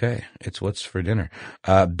 Okay, it's what's for dinner.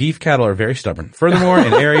 Beef cattle are very stubborn. Furthermore,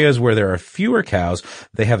 in areas where there are fewer cows,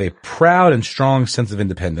 they have a proud and strong sense of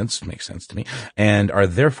independence, makes sense to me, and are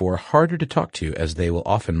therefore harder to talk to, as they will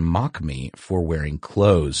often mock me for wearing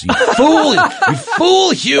clothes. You fool! You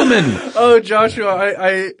fool human! Oh,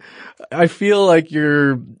 Joshua, I feel like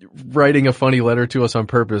you're writing a funny letter to us on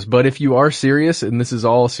purpose, but if you are serious, and this is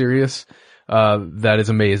all serious, that is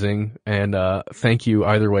amazing, and thank you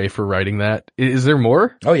either way for writing that. Is there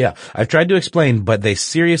more? Oh yeah. I've tried to explain, but they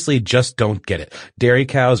seriously just don't get it. Dairy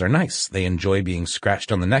cows are nice. They enjoy being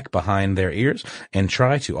scratched on the neck behind their ears and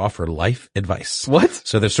try to offer life advice. What?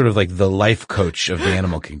 So they're sort of like the life coach of the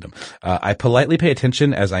animal kingdom. I politely pay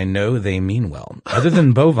attention as I know they mean well. Other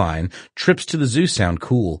than bovine, trips to the zoo sound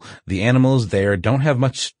cool. The animals there don't have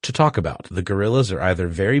much to talk about. The gorillas are either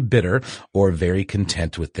very bitter or very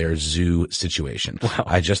content with their zoo situation. Wow.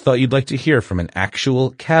 I just thought you'd like to hear from an actual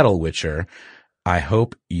cattle witcher. I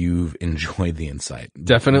hope you've enjoyed the insight.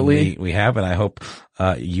 Definitely. We have, and I hope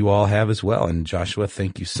you all have as well. And Joshua,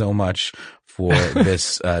 thank you so much for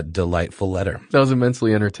this delightful letter. That was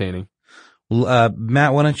immensely entertaining.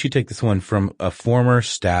 Matt, why don't you take this one from a former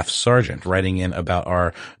staff sergeant writing in about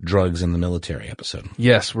our drugs in the military episode?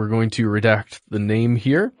 Yes, we're going to redact the name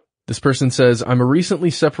here. This person says, I'm a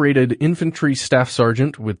recently separated infantry staff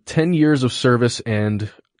sergeant with 10 years of service and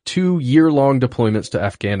 2 year-long deployments to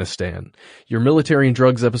Afghanistan. Your military and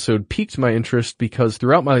drugs episode piqued my interest because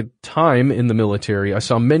throughout my time in the military, I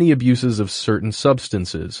saw many abuses of certain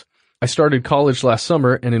substances. I started college last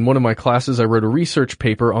summer, and in one of my classes, I wrote a research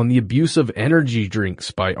paper on the abuse of energy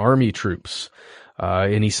drinks by Army troops.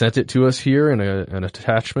 And he sent it to us here in an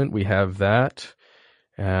attachment. We have that.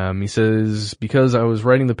 He says, because I was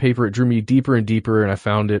writing the paper, it drew me deeper and deeper, and I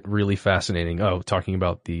found it really fascinating. Oh, talking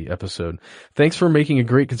about the episode. Thanks for making a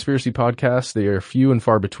great conspiracy podcast. They are few and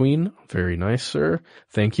far between. Very nice, sir.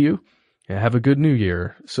 Thank you. Yeah, have a good new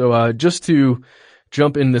year. So, just to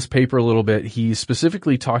jump in this paper a little bit, he's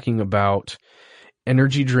specifically talking about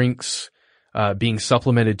energy drinks, being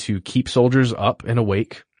supplemented to keep soldiers up and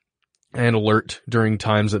awake and alert during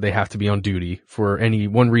times that they have to be on duty for any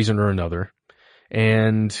one reason or another.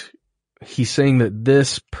 And he's saying that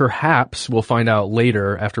this perhaps, we'll find out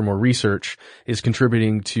later after more research, is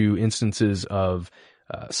contributing to instances of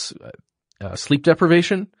sleep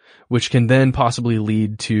deprivation, which can then possibly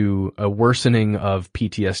lead to a worsening of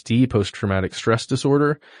PTSD, post-traumatic stress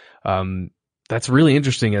disorder. That's really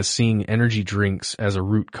interesting, as seeing energy drinks as a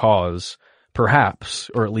root cause,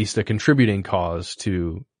 perhaps, or at least a contributing cause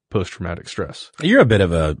to post-traumatic stress. You're a bit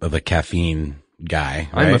of a caffeine guy,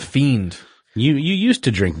 right? I'm a fiend. You used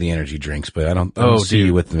to drink the energy drinks, but I don't see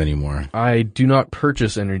you with them anymore. I do not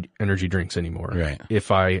purchase energy drinks anymore. Right.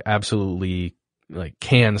 If I absolutely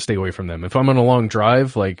can stay away from them. If I'm on a long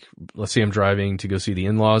drive, like let's say I'm driving to go see the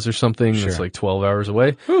in-laws or something, Sure. that's like 12 hours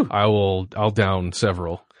away, I'll down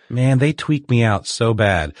several. Man, they tweak me out so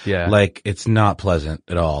bad. Yeah. Like, it's not pleasant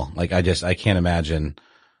at all. Like, I can't imagine,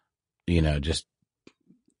 just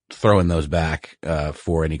throwing those back,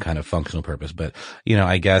 for any kind of functional purpose. But,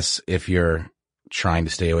 I guess if you're trying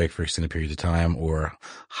to stay awake for extended periods of time or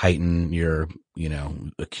heighten your,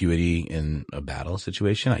 acuity in a battle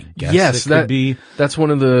situation, I guess it could be. That's one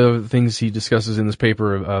of the things he discusses in this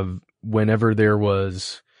paper of whenever there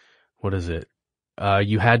was, what is it?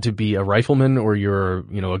 You had to be a rifleman or you're,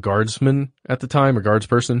 a guardsman at the time, a guards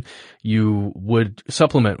person. You would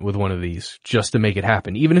supplement with one of these just to make it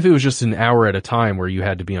happen. Even if it was just an hour at a time where you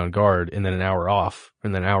had to be on guard and then an hour off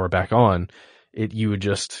and then an hour back on, you would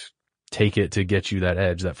just take it to get you that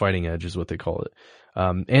edge, that fighting edge is what they call it.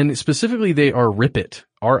 And specifically they are RIPIT,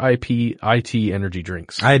 R-I-P-I-T energy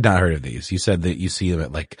drinks. I had not heard of these. You said that you see them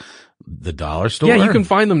at the dollar store? Yeah, you can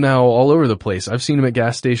find them now all over the place. I've seen them at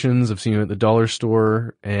gas stations. I've seen them at the dollar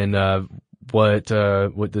store. And, what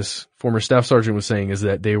this former staff sergeant was saying is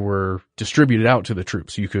that they were distributed out to the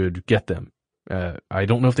troops. You could get them. I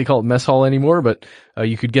don't know if they call it mess hall anymore, but,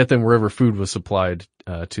 you could get them wherever food was supplied,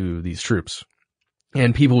 to these troops.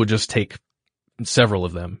 And people would just take several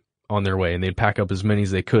of them on their way and they'd pack up as many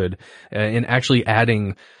as they could. And actually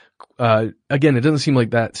adding, again, it doesn't seem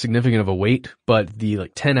like that significant of a weight, but the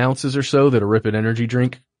 10 ounces or so that a RIPIT energy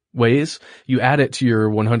drink weighs, you add it to your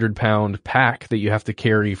 100-pound pack that you have to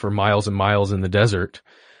carry for miles and miles in the desert.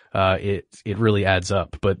 It really adds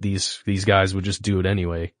up, but these guys would just do it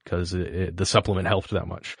anyway because the supplement helped that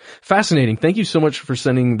much. Fascinating. Thank you so much for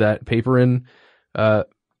sending that paper in,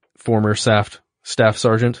 former staff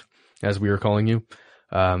sergeant, as we were calling you.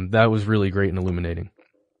 That was really great and illuminating.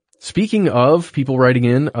 Speaking of people writing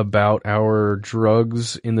in about our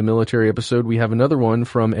drugs in the military episode, we have another one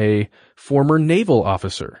from a former naval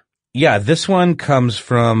officer. Yeah, this one comes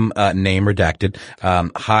from, name redacted.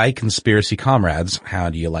 Hi, conspiracy comrades. How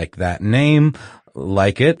do you like that name?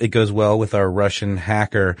 Like it. It goes well with our Russian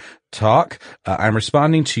hacker talk. I'm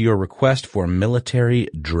responding to your request for military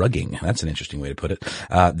drugging. That's an interesting way to put it.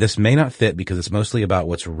 This may not fit because it's mostly about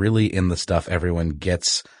what's really in the stuff everyone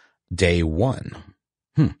gets day one.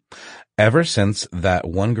 Ever since that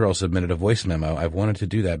one girl submitted a voice memo, I've wanted to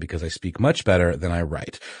do that because I speak much better than I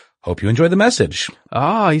write. Hope you enjoy the message.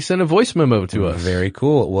 He sent a voice memo to us. Very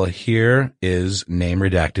cool. Well, here is Name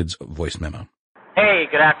Redacted's voice memo. Hey,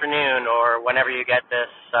 good afternoon, or whenever you get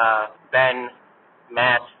this, Ben,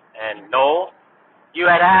 Matt, and Noel. You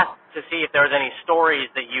had asked to see if there was any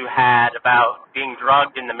stories that you had about being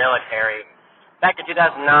drugged in the military. Back in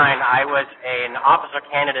 2009, I was an officer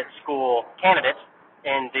candidate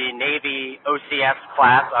in the Navy OCS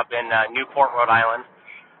class up in Newport, Rhode Island.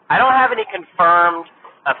 I don't have any confirmed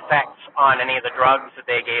effects on any of the drugs that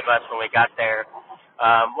they gave us when we got there.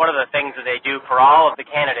 One of the things that they do for all of the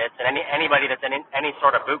candidates and anybody that's in any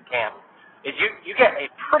sort of boot camp is you get a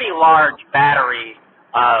pretty large battery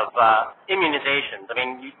of immunizations. I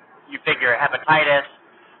mean, you figure hepatitis,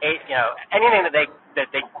 anything that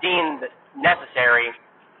they deem necessary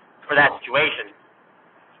for that situation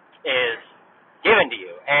is given to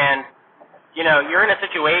you. And you're in a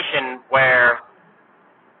situation where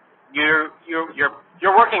you're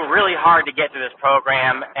working really hard to get through this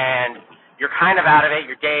program, and you're kind of out of it.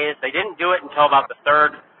 You're dazed. They didn't do it until about the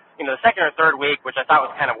second or third week, which I thought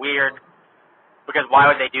was kind of weird, because why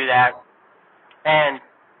would they do that? And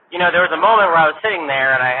there was a moment where I was sitting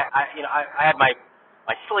there, and I had my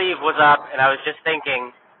sleeve was up, and I was just thinking,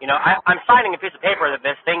 I'm signing a piece of paper that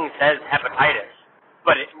this thing says hepatitis,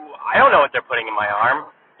 but I don't know what they're putting in my arm.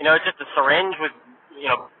 It's just a syringe with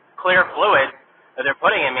clear fluid that they're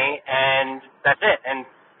putting in me, and that's it. And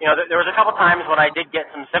there was a couple times when I did get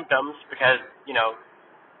some symptoms because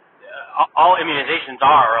all immunizations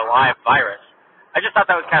are a live virus. I just thought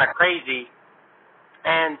that was kind of crazy,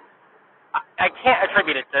 and I can't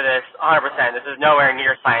attribute it to this 100%. This is nowhere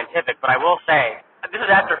near scientific, but I will say this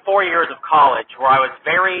is after 4 years of college where I was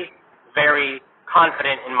very, very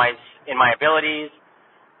confident in my abilities,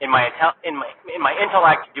 in my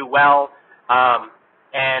intellect to do well,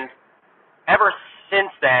 and ever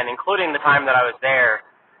since then, including the time that I was there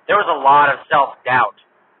was a lot of self-doubt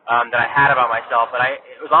that I had about myself, and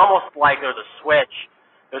it was almost like there was a switch.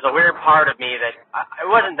 There was a weird part of me that it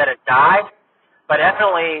wasn't that it died, but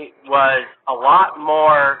definitely was a lot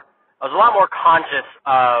more conscious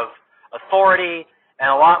of authority and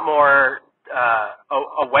a lot more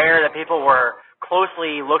aware that people were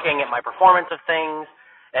closely looking at my performance of things,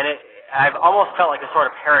 and I've almost felt like a sort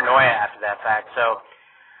of paranoia after that fact. So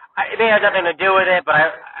it may have nothing to do with it, but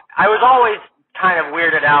I was always kind of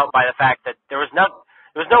weirded out by the fact that there was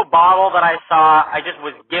no bottle that I saw. I just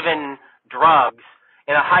was given drugs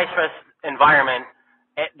in a high stress environment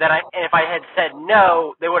and if I had said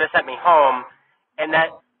no, they would have sent me home, and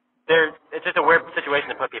it's just a weird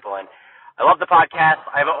situation to put people in. I love the podcast.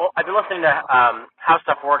 I've been listening to How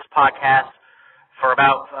Stuff Works podcast for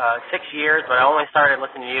about 6 years, but I only started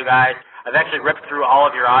listening to you guys. I've actually ripped through all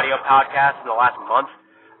of your audio podcasts in the last month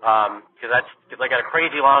because I got a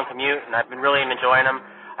crazy long commute, and I've been really enjoying them.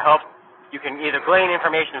 I hope you can either glean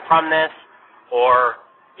information from this, or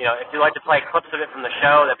if you'd like to play clips of it from the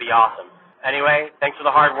show, that'd be awesome. Anyway, thanks for the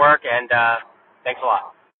hard work, and thanks a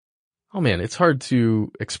lot. Oh man, it's hard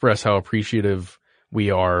to express how appreciative we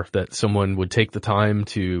are that someone would take the time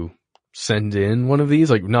to send in one of these,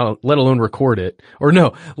 let alone record it,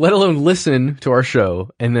 let alone listen to our show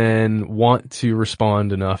and then want to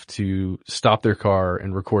respond enough to stop their car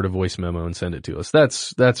and record a voice memo and send it to us.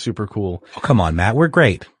 That's super cool. Oh, come on, Matt. We're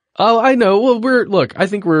great. Oh, I know. Well, I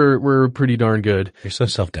think we're pretty darn good. You're so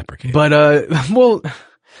self-deprecating. But,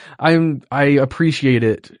 I appreciate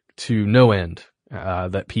it to no end,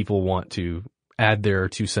 that people want to add their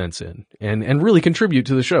 2 cents in and really contribute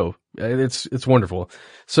to the show. It's wonderful.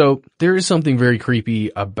 So there is something very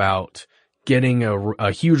creepy about getting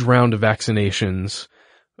a huge round of vaccinations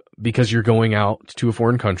because you're going out to a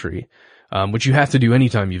foreign country, which you have to do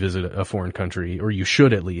anytime you visit a foreign country, or you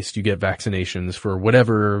should at least. You get vaccinations for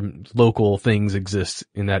whatever local things exist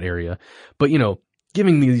in that area. But,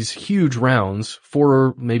 giving these huge rounds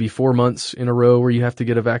for maybe 4 months in a row where you have to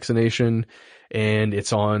get a vaccination, and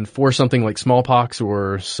it's for something like smallpox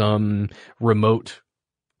or some remote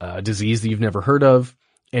disease that you've never heard of,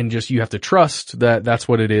 and just you have to trust that that's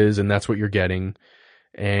what it is and that's what you're getting.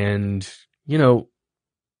 And,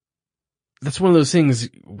 that's one of those things.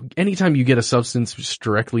 Anytime you get a substance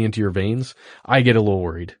directly into your veins, I get a little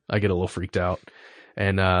worried. I get a little freaked out.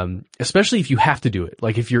 And especially if you have to do it.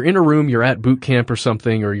 Like if you're in a room, you're at boot camp or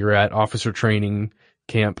something, or you're at officer training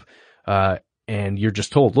camp, and you're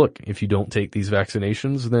just told, look, if you don't take these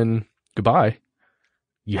vaccinations, then goodbye.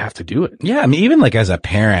 You have to do it. Yeah. I mean, even as a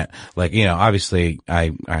parent, obviously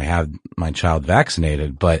I have my child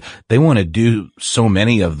vaccinated, but they want to do so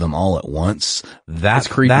many of them all at once.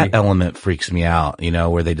 That element freaks me out,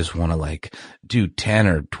 where they just want to do 10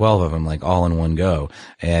 or 12 of them all in one go.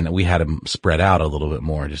 And we had them spread out a little bit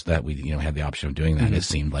more, just that we, had the option of doing that. Mm-hmm. It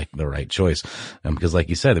seemed like the right choice. Because like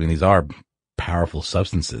you said, I mean, these are powerful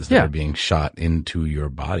substances that are being shot into your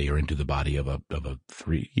body or into the body of a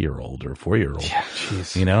 3-year-old or 4-year-old. Yeah,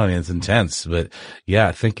 jeez. It's intense. But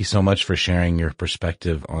yeah, thank you so much for sharing your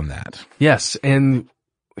perspective on that. Yes. And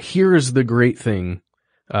here's the great thing,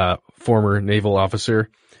 former naval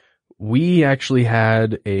officer. We actually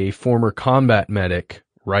had a former combat medic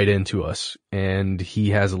write into us, and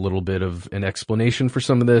he has a little bit of an explanation for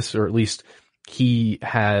some of this, or at least he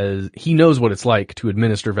knows what it's like to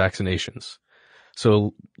administer vaccinations.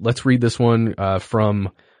 So let's read this one from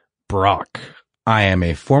Brock. I am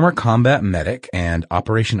a former combat medic and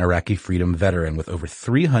Operation Iraqi Freedom veteran with over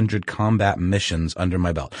 300 combat missions under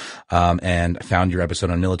my belt. And found your episode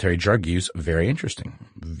on military drug use very interesting.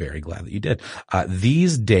 Very glad that you did.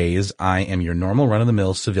 These days, I am your normal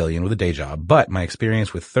run-of-the-mill civilian with a day job, but my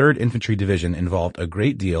experience with 3rd Infantry Division involved a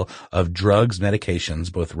great deal of drugs,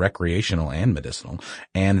 medications, both recreational and medicinal,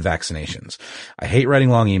 and vaccinations. I hate writing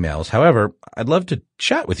long emails. However, I'd love to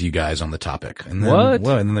chat with you guys on the topic. And then, what?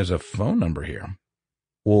 Well, and then there's a phone number here.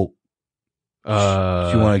 Well, do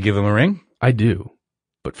you want to give him a ring? I do.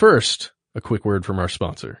 But first, a quick word from our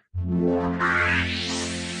sponsor.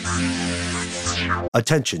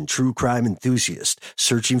 Attention, true crime enthusiast.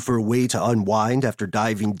 Searching for a way to unwind after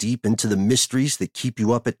diving deep into the mysteries that keep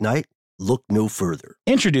you up at night? Look no further.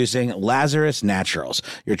 Introducing Lazarus Naturals,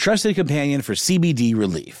 your trusted companion for CBD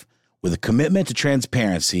relief. With a commitment to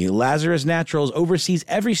transparency, Lazarus Naturals oversees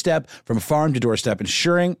every step from farm to doorstep,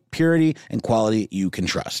 ensuring purity and quality you can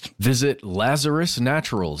trust. Visit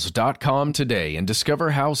LazarusNaturals.com today and discover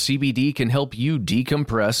how CBD can help you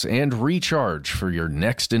decompress and recharge for your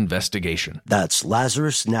next investigation. That's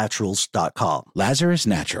LazarusNaturals.com. Lazarus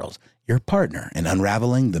Naturals, your partner in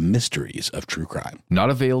unraveling the mysteries of true crime. Not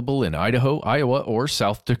available in Idaho, Iowa, or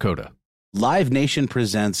South Dakota. Live Nation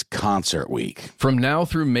presents Concert Week. From now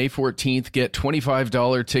through May 14th, get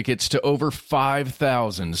 $25 tickets to over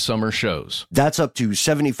 5,000 summer shows. That's up to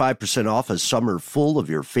 75% off a summer full of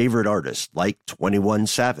your favorite artists like 21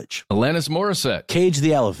 Savage, Alanis Morissette, Cage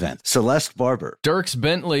the Elephant, Celeste Barber, Dierks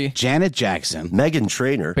Bentley, Janet Jackson, Meghan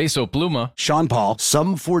Trainor, Peso Pluma, Sean Paul,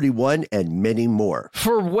 Sum 41, and many more.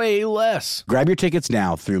 for way less. Grab your tickets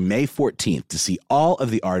now through May 14th to see all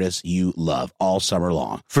of the artists you love all summer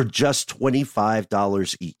long. For just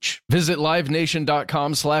 $25 each. Visit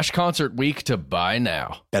livenation.com/concert week to buy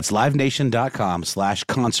now. That's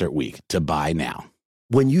livenation.com/concert week to buy now.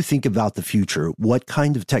 When you think about the future, what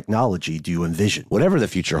kind of technology do you envision? Whatever the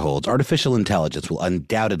future holds, artificial intelligence will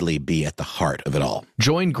undoubtedly be at the heart of it all.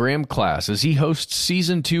 Join Graham Class as he hosts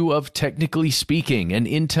Season 2 of Technically Speaking, an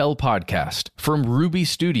Intel podcast from Ruby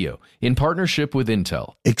Studio in partnership with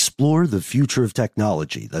Intel. Explore the future of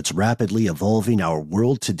technology that's rapidly evolving our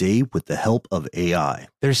world today with the help of AI.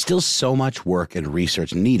 There's still so much work and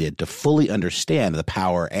research needed to fully understand the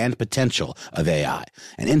power and potential of AI,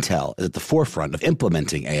 and Intel is at the forefront of implementing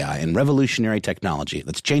AI and revolutionary technology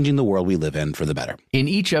that's changing the world we live in for the better. In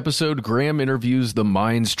each episode, Graham interviews the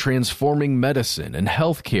minds transforming medicine and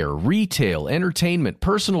healthcare, retail, entertainment,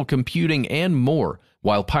 personal computing, and more,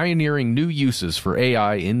 while pioneering new uses for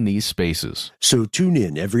AI in these spaces. So tune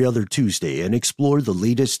in every other Tuesday and explore the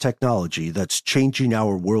latest technology that's changing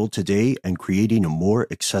our world today and creating a more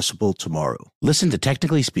accessible tomorrow. Listen to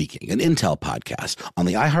Technically Speaking, an Intel podcast on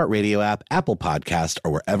the iHeartRadio app, Apple Podcast,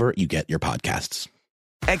 or wherever you get your podcasts.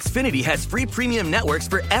 Xfinity has free premium networks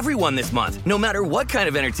for everyone this month, no matter what kind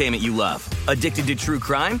of entertainment you love. Addicted to true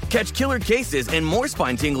crime? Catch killer cases and more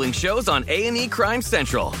spine-tingling shows on A&E Crime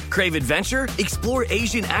Central. Crave adventure? Explore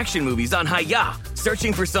Asian action movies on Hi-Ya.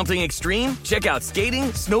 Searching for something extreme? Check out skating,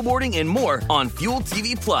 snowboarding, and more on Fuel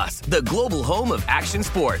TV Plus, the global home of action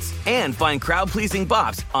sports. And find crowd-pleasing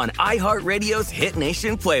bops on iHeartRadio's Hit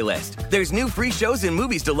Nation playlist. There's new free shows and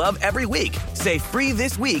movies to love every week. Say free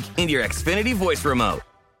this week in your Xfinity voice remote.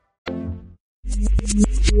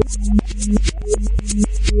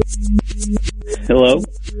 Hello?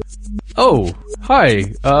 Oh,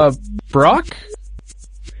 hi. Brock?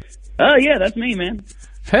 Yeah, that's me, man.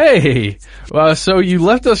 Hey! So you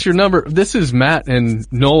left us your number. This is Matt and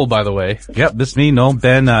Noel, by the way. Yep, this is me, Noel.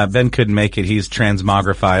 Ben couldn't make it. He's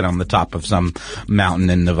transmogrified on the top of some mountain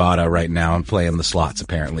in Nevada right now and playing the slots,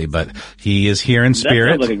 apparently. But he is here in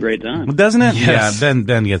spirit. That sounds like a great time. Doesn't it? Yes. Yeah,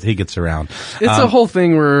 Ben, he gets around. It's a whole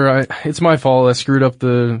thing where it's my fault. I screwed up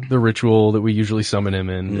the ritual that we usually summon him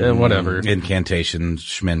in, and whatever. Incantation,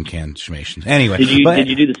 schmincantation. Anyway. Did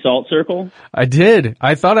you do the salt circle? I did.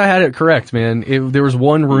 I thought I had it correct, man. There was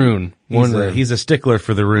one rune. He's a stickler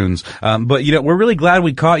for the runes. But we're really glad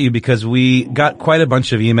we caught you because we got quite a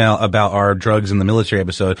bunch of email about our drugs in the military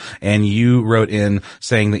episode, and you wrote in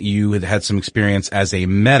saying that you had some experience as a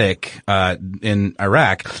medic, in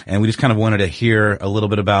Iraq, and we just kind of wanted to hear a little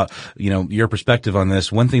bit about, your perspective on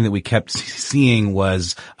this. One thing that we kept seeing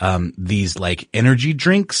was, these like energy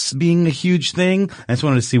drinks being a huge thing. I just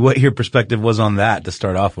wanted to see what your perspective was on that to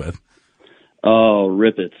start off with. Oh,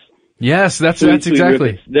 Rippets. Yes, that's Sweet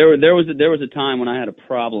exactly. Rippets. There was a time when I had a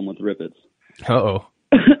problem with Rippets. Uh-oh.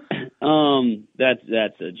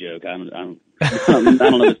 That's a joke. I don't know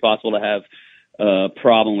if it's possible to have a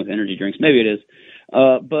problem with energy drinks. Maybe it is.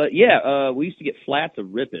 But yeah, we used to get flats of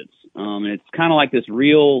Rippets. And it's kind of like this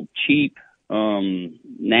real cheap,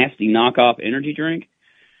 nasty knockoff energy drink.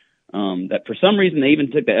 That for some reason they even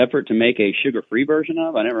took the effort to make a sugar-free version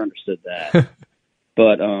of. I never understood that.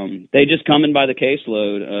 But they just come in by the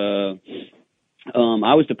caseload.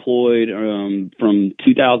 I was deployed from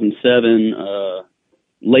 2007,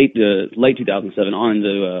 late 2007 on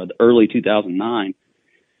into early 2009,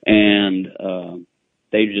 and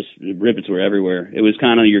Rippets were everywhere. It was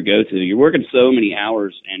kind of your go-to. You're working so many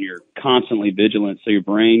hours, and you're constantly vigilant, so your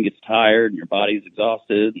brain gets tired and your body's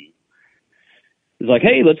exhausted. It's like,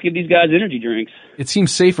 hey, let's give these guys energy drinks. It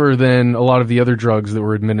seems safer than a lot of the other drugs that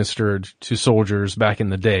were administered to soldiers back in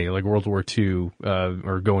the day, like World War II,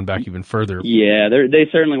 or going back even further. Yeah, they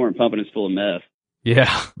certainly weren't pumping us full of meth.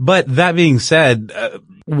 Yeah. But that being said,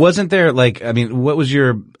 wasn't there what was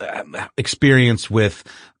your experience with,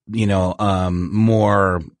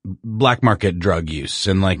 more black market drug use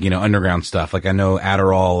and underground stuff? Like I know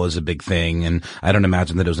Adderall is a big thing, and I don't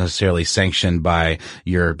imagine that it was necessarily sanctioned by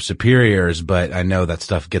your superiors, but I know that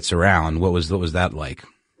stuff gets around. What was that like?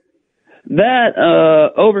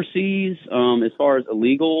 That, overseas, as far as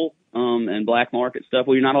illegal, and black market stuff,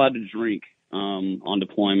 well, you're not allowed to drink, on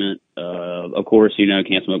deployment. Of course,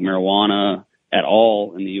 can't smoke marijuana at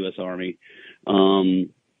all in the U.S. Army.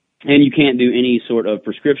 and you can't do any sort of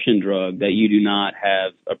prescription drug that you do not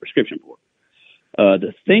have a prescription for.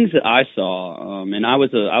 The things that I saw, and I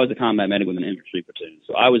was a combat medic with an infantry platoon,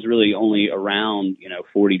 so I was really only around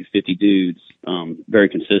 40 to 50 dudes very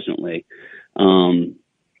consistently.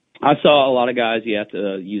 I saw a lot of guys you have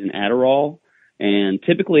to use an Adderall, and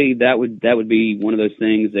typically that would be one of those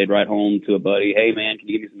things they'd write home to a buddy, hey man, can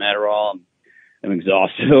you give me some Adderall? I'm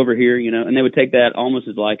exhausted over here, and they would take that almost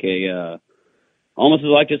as like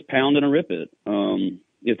just pounding a ripet.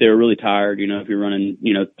 If they were really tired, if you're running,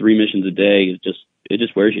 3 missions a day, it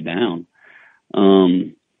just wears you down.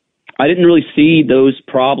 I didn't really see those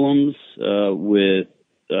problems with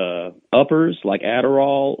uppers like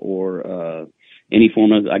Adderall or any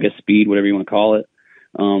form of, I guess, speed, whatever you want to call it,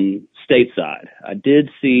 stateside. I did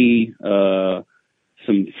see a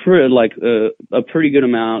pretty good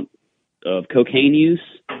amount of cocaine use,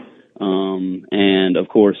 and of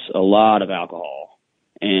course a lot of alcohol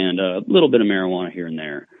and a little bit of marijuana here and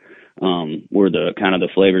there. Were the kind of the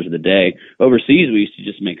flavors of the day. Overseas, we used to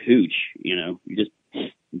just make hooch. You just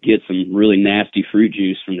get some really nasty fruit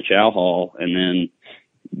juice from the chow hall, and then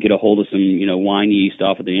get a hold of some wine yeast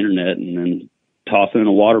off of the internet, and then toss it in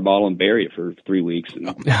a water bottle and bury it for 3 weeks.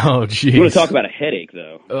 And oh, geez. You want to talk about a headache,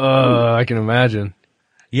 though? I can imagine.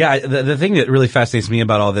 Yeah, the thing that really fascinates me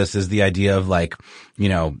about all this is the idea of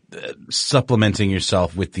supplementing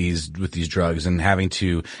yourself with these drugs and having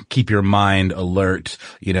to keep your mind alert,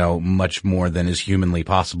 much more than is humanly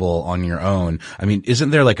possible on your own. I mean,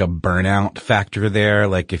 isn't there like a burnout factor there?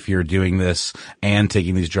 Like if you're doing this and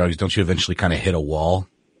taking these drugs, don't you eventually kind of hit a wall?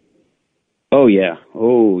 Oh yeah.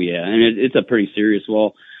 And it's a pretty serious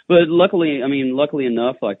wall. But luckily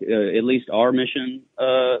enough, at least our mission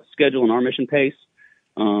schedule and our mission pace,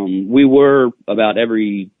 we were about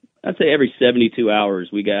every 72 hours,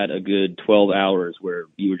 we got a good 12 hours where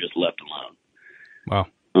you were just left alone. Wow.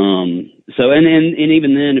 So, and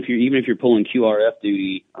even then, if you're pulling QRF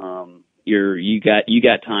duty, you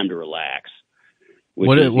got time to relax.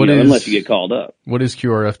 Unless you get called up. What is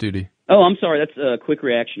QRF duty? Oh, I'm sorry. That's a quick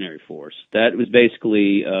reactionary force. That was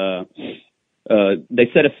basically, they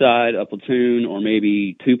set aside a platoon or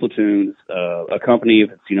maybe 2 platoons, a company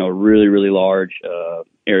if it's, a really, really large,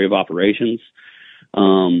 area of operations.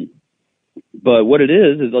 But what it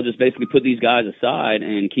is they'll just basically put these guys aside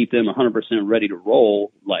and keep them 100% ready to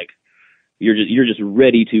roll. Like you're just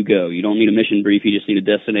ready to go. You don't need a mission brief. You just need a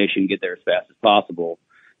destination, get there as fast as possible.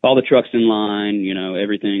 All the trucks in line,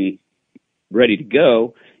 everything ready to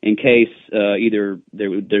go in case, either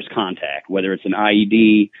there's contact, whether it's an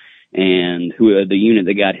IED and the unit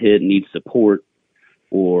that got hit needs support,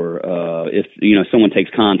 or if someone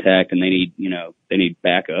takes contact and they need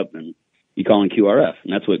backup, and you call in QRF,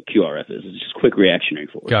 and that's what QRF is. It's just quick reactionary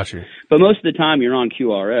force. Gotcha. But most of the time you're on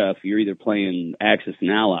QRF, you're either playing Axis and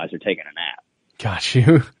Allies or taking a nap. Got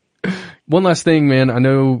you. One last thing, man. I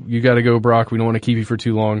know you got to go, Brock. We don't want to keep you for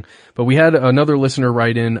too long, but we had another listener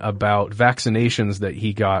write in about vaccinations that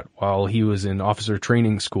he got while he was in officer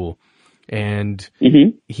training school. And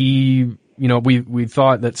he, we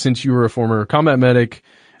thought that since you were a former combat medic,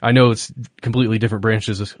 I know it's completely different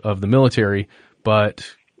branches of the military, but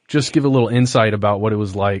just give a little insight about what it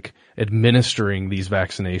was like administering these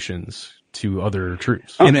vaccinations to other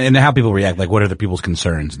troops. And how people react, like what are the people's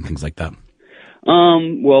concerns and things like that?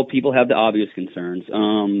 Well, people have the obvious concerns.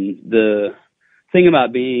 The thing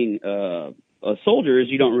about being a soldier is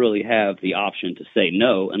you don't really have the option to say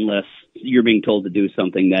no unless you're being told to do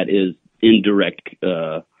something that is in direct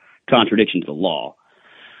contradiction to the law.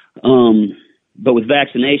 But with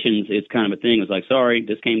vaccinations, it's kind of a thing. It's like, sorry,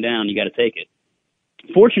 this came down, you got to take it.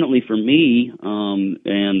 Fortunately for me,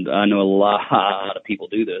 and I know a lot of people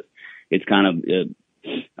do this, it's kind of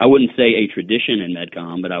I wouldn't say a tradition in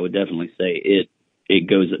MedCom, but I would definitely say it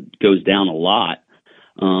goes down a lot.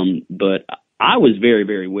 But I was very,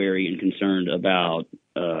 very wary and concerned about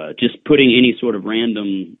just putting any sort of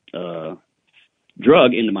random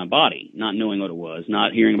drug into my body, not knowing what it was,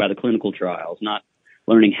 not hearing about the clinical trials, not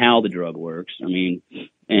learning how the drug works. I mean,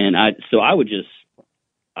 and I would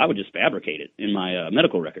just fabricate it in my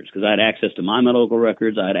medical records because I had access to my medical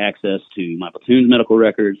records. I had access to my platoon's medical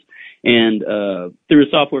records. And through a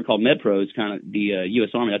software called MedPro, it's kind of the U.S.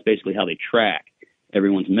 Army, that's basically how they track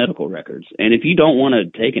everyone's medical records. And if you don't want to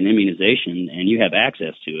take an immunization and you have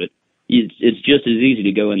access to it, it's just as easy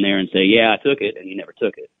to go in there and say, yeah, I took it, and you never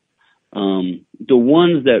took it. The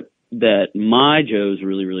ones that my Joe's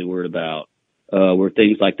really, really worried about were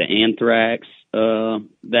things like the anthrax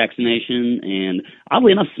vaccination, and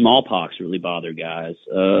oddly enough, smallpox really bothered guys.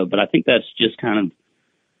 But I think that's just kind of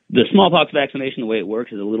the smallpox vaccination. The way it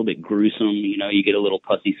works is a little bit gruesome. You get a little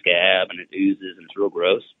pussy scab and it oozes and it's real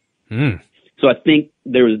gross. So I think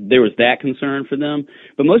there was that concern for them.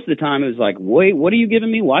 But most of the time it was like, wait, what are you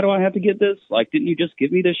giving me? Why do I have to get this? Like, didn't you just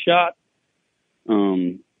give me this shot?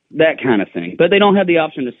 That kind of thing. But they don't have the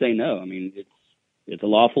option to say no. I mean, it's a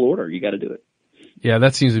lawful order. You got to do it. Yeah,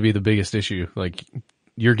 that seems to be the biggest issue. Like,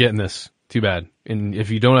 you're getting this. Too bad. And if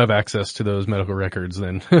you don't have access to those medical records,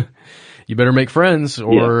 then you better make friends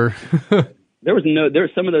or... Yeah. There was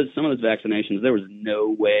some of those vaccinations, there was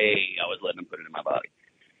no way I was letting them put it in my body.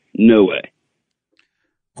 No way.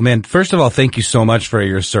 Well, man, first of all, thank you so much for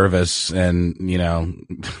your service and, you know,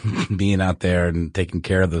 being out there and taking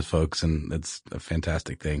care of those folks. And it's a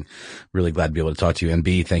fantastic thing. Really glad to be able to talk to you. And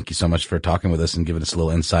B, thank you so much for talking with us and giving us a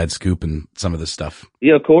little inside scoop and some of this stuff.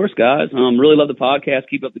 Yeah, of course, guys. Really love the podcast.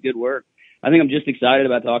 Keep up the good work. I think I'm just excited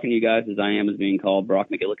about talking to you guys as I am as being called Brock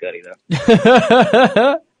McGillicuddy,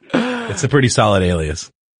 though. It's a pretty solid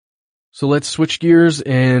alias. So let's switch gears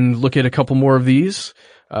and look at a couple more of these.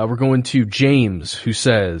 We're going to James, who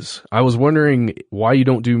says, I was wondering why you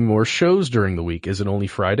don't do more shows during the week. Is it only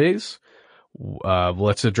Fridays?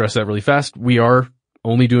 Let's address that really fast. We are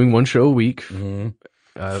only doing one show a week.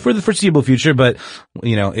 For the foreseeable future, but,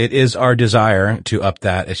 you know, it is our desire to up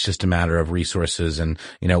that. It's just a matter of resources. And,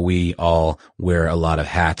 you know, we all wear a lot of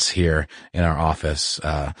hats here in our office,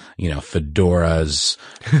 you know, fedoras,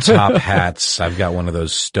 top hats. I've got one of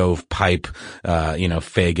those stovepipe, you know,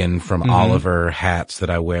 Fagin from Oliver hats that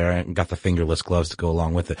I wear, and got the fingerless gloves to go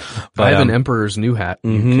along with it. But I have an Emperor's New hat.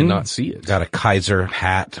 You cannot see it. Got a Kaiser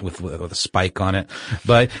hat with a spike on it.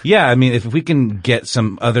 But yeah, I mean, if we can get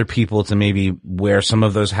some other people to maybe wear some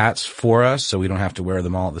of those hats for us so we don't have to wear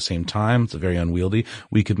them all at the same time, it's very unwieldy,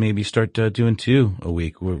 we could maybe start doing 2 a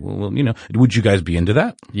week. Well, you know, would you guys be into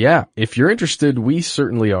that? Yeah, if you're interested, we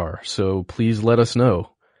certainly are. So please let us know.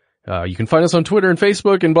 You can find us on Twitter and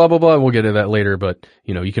Facebook and blah, blah, blah. We'll get to that later, but,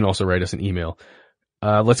 you know, you can also write us an email.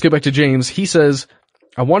 Let's get back to James. He says,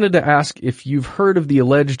 I wanted to ask if you've heard of the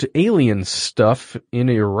alleged alien stuff in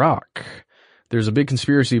Iraq. There's a big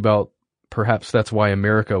conspiracy about perhaps that's why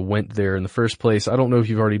America went there in the first place. I don't know if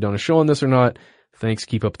you've already done a show on this or not. Thanks.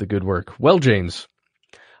 Keep up the good work. Well, James,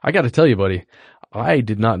 I got to tell you, buddy, I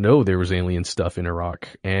did not know there was alien stuff in Iraq,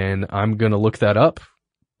 and I'm going to look that up,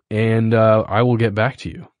 and I will get back to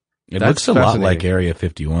you. It looks a lot like Area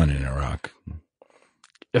 51 in Iraq.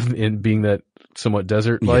 And being that somewhat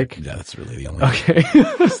desert-like? Yeah, that's really the only Okay.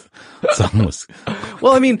 It's almost...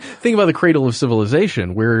 Well, I mean, think about the cradle of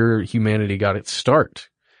civilization, where humanity got its start.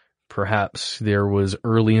 Perhaps there was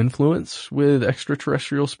early influence with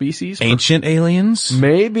extraterrestrial species. Ancient aliens?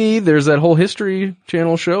 Maybe. There's that whole History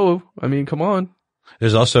Channel show. I mean, come on.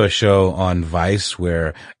 There's also a show on Vice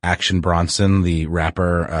where Action Bronson, the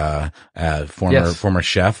rapper, former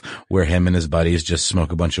chef, where him and his buddies just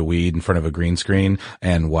smoke a bunch of weed in front of a green screen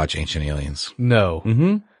and watch Ancient Aliens. No.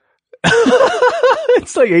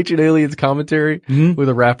 It's like Ancient Aliens commentary with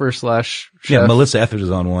a rapper / chef. Yeah, Melissa Etheridge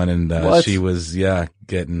was on one, and she was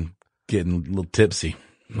getting a little tipsy.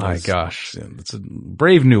 My gosh. It's a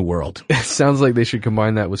brave new world. It sounds like they should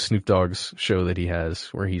combine that with Snoop Dogg's show that he has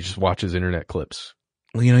where he just watches internet clips.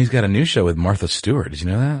 Well, you know, he's got a new show with Martha Stewart. Did you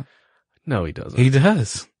know that? No, he doesn't. He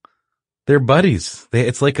does. They're buddies.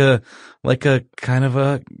 It's like a kind of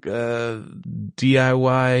a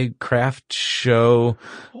DIY craft show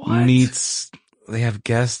meets. They have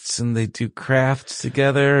guests and they do crafts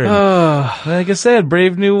together. And like I said,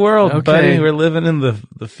 brave new world, buddy. We're living in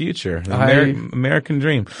the future, American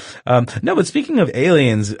dream. No, but speaking of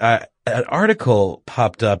aliens, an article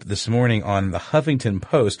popped up this morning on the Huffington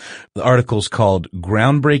Post. The article's called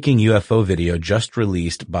Groundbreaking UFO Video Just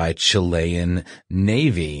Released by Chilean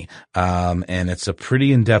Navy. And it's a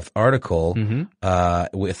pretty in-depth article,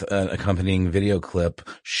 with an accompanying video clip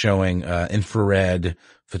showing, infrared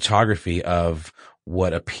photography of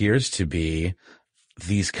what appears to be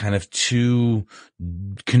these kind of 2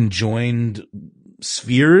 conjoined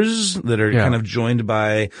spheres that are kind of joined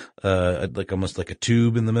by like almost like a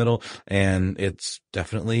tube in the middle, and it's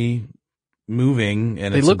definitely moving,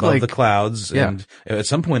 and it's above the clouds, and at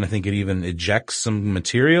some point I think it even ejects some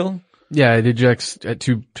material. Yeah, it ejects at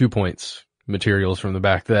two points materials from the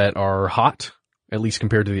back that are hot, at least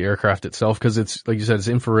compared to the aircraft itself, because it's, like you said, it's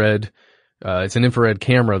infrared. It's an infrared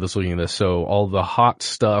camera that's looking at this, so all the hot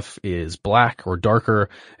stuff is black or darker,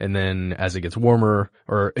 and then as it gets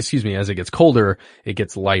as it gets colder, it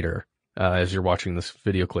gets lighter, as you're watching this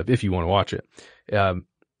video clip, if you want to watch it.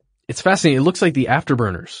 It's fascinating. It looks like the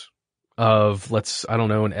afterburners of,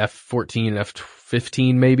 an F-14,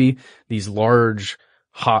 F-15 maybe, these large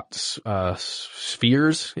hot,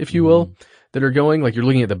 spheres, if you will, that are going, like you're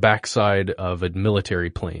looking at the backside of a military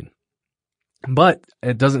plane. But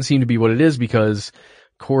it doesn't seem to be what it is, because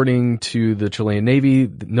according to the Chilean Navy,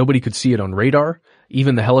 nobody could see it on radar.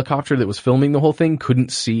 Even the helicopter that was filming the whole thing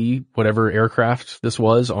couldn't see whatever aircraft this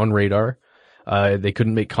was on radar. They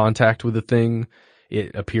couldn't make contact with the thing.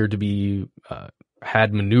 It appeared to be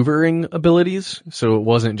had maneuvering abilities, so it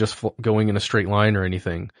wasn't just going in a straight line or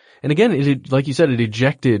anything. And again, it, like you said, it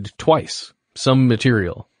ejected twice some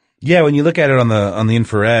material. Yeah, when you look at it on the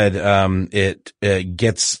infrared, it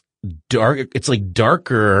gets dark. It's like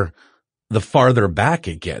darker the farther back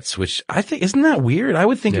it gets, which I think, isn't that weird? I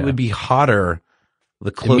would think it would be hotter the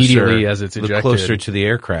closer, immediately as it's ejected, the closer to the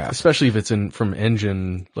aircraft. Especially if it's from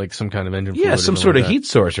engine, like some kind of engine fluid. Yeah, some sort of heat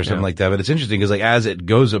source or something like that. But it's interesting because like as it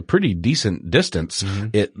goes a pretty decent distance,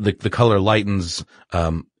 the color lightens,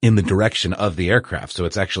 in the direction of the aircraft. So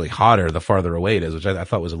it's actually hotter the farther away it is, which I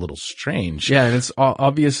thought was a little strange. Yeah. And it's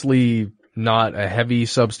obviously not a heavy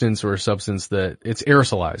substance or a substance that it's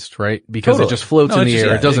aerosolized, right? Because it just floats in the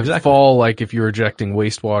air. It doesn't fall like if you're ejecting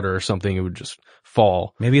wastewater or something, it would just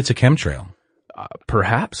fall. Maybe it's a chemtrail.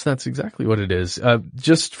 Perhaps that's exactly what it is.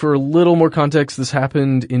 Just for a little more context, this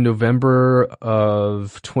happened in November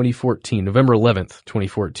of 2014, November 11th,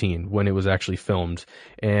 2014, when it was actually filmed.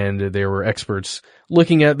 And there were experts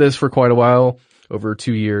looking at this for quite a while, over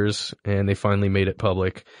 2 years, and they finally made it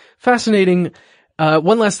public. Fascinating.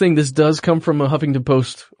 One last thing, this does come from a Huffington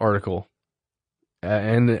Post article.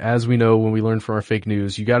 And as we know, when we learn from our fake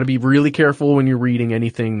news, you got to be really careful when you're reading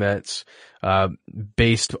anything that's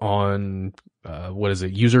based on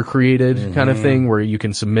user created kind of thing, where you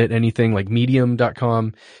can submit anything like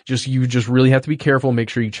medium.com. You just really have to be careful.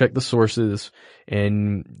 Make sure you check the sources.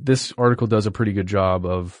 And this article does a pretty good job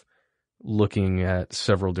of looking at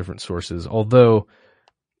several different sources, although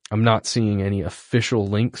I'm not seeing any official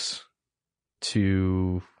links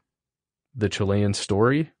to the Chilean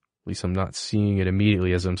story. At least I'm not seeing it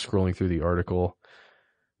immediately as I'm scrolling through the article.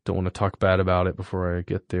 Don't want to talk bad about it before I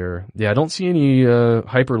get there. Yeah, I don't see any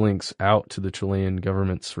hyperlinks out to the Chilean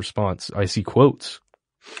government's response. I see quotes.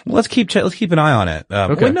 Well, let's keep an eye on it.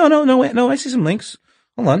 Okay. Wait, no, I see some links.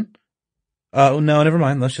 Hold on. Oh, no, never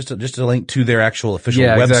mind. That's just a link to their actual official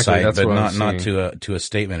website, exactly. but not to a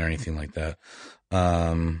statement or anything like that.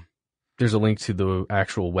 There's a link to the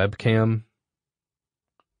actual webcam.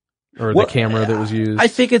 Or the camera that was used. I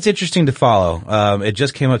think it's interesting to follow. It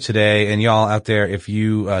just came up today, and y'all out there, if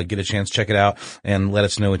you get a chance, check it out and let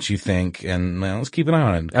us know what you think. And let's keep an eye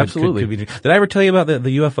on it. Absolutely. Did I ever tell you about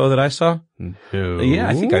the UFO that I saw? No. Yeah,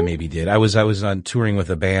 I think I maybe did. I was on touring with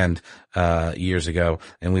a band years ago,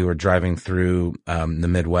 and we were driving through the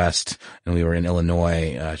Midwest, and we were in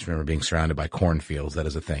Illinois. I just remember being surrounded by cornfields. That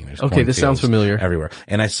is a thing. There's okay, this sounds familiar. Everywhere.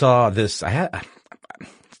 And I saw this.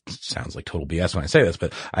 Sounds like total BS when I say this,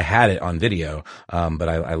 but I had it on video, but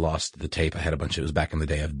I lost the tape. I had a bunch of, it was back in the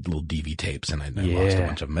day of little DV tapes, and I lost a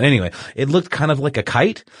bunch of them. But anyway, it looked kind of like a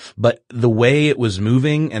kite, but the way it was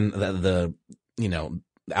moving and the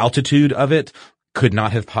altitude of it could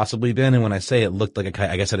not have possibly been. And when I say it looked like a kite,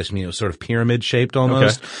 I guess I just mean it was sort of pyramid shaped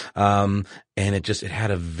almost. Okay. And it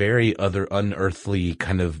had a very unearthly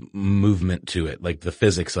kind of movement to it. Like the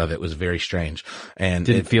physics of it was very strange. And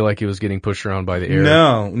didn't feel like it was getting pushed around by the air.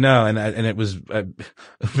 No. And it was a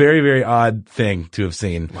very, very odd thing to have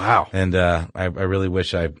seen. Wow. And, I really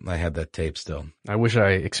wish I had that tape still. I wish I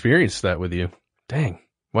experienced that with you. Dang.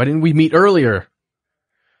 Why didn't we meet earlier?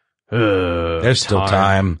 There's still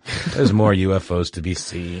time. There's more UFOs to be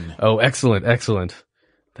seen. Oh, excellent.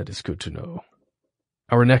 That is good to know.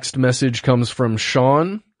 Our next message comes from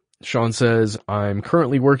Sean. Sean says, I'm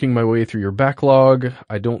currently working my way through your backlog.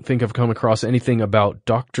 I don't think I've come across anything about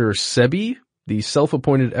Dr. Sebi, the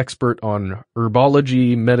self-appointed expert on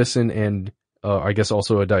herbology, medicine, and I guess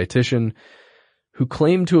also a dietitian, who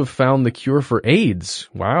claimed to have found the cure for AIDS.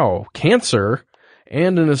 Wow. Cancer,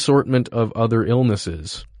 and an assortment of other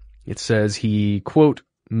illnesses. It says he, quote,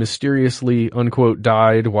 mysteriously, unquote,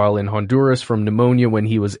 died while in Honduras from pneumonia when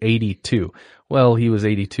he was 82. Well, he was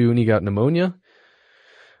 82 and he got pneumonia.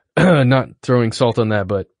 Not throwing salt on that,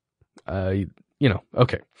 but,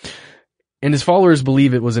 okay. And his followers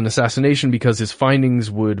believe it was an assassination because his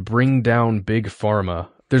findings would bring down Big Pharma.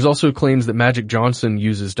 There's also claims that Magic Johnson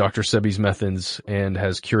uses Dr. Sebi's methods and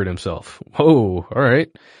has cured himself. Whoa, all right.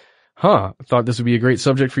 I thought this would be a great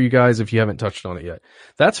subject for you guys if you haven't touched on it yet.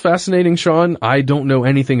 That's fascinating, Sean. I don't know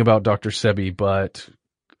anything about Dr. Sebi, but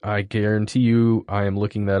I guarantee you I am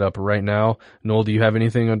looking that up right now. Noel, do you have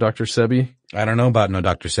anything on Dr. Sebi? I don't know about no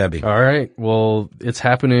Dr. Sebi. All right. Well, it's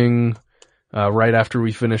happening right after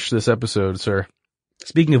we finish this episode, sir.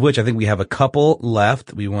 Speaking of which, I think we have a couple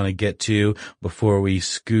left we want to get to before we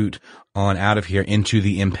scoot on out of here into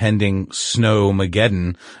the impending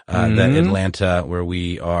snowmageddon that Atlanta, where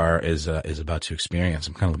we are, is about to experience.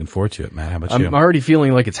 I'm kind of looking forward to it, Matt. How about you? I'm already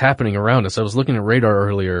feeling like it's happening around us. I was looking at radar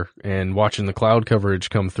earlier and watching the cloud coverage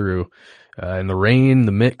come through, and the rain,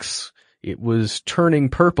 the mix. It was turning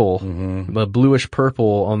purple, the bluish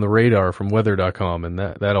purple on the radar from weather.com, and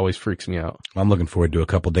that always freaks me out. I'm looking forward to a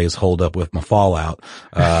couple days hold up with my Fallout.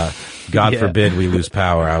 God forbid we lose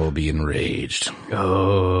power. I will be enraged.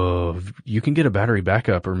 Oh, you can get a battery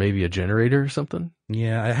backup or maybe a generator or something?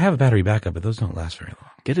 Yeah, I have a battery backup, but those don't last very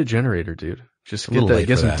long. Get a generator, dude. Just get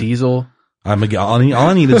some that. Diesel. All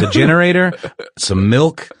I need is a generator, some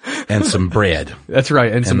milk, and some bread. That's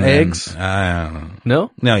right. And some eggs. No?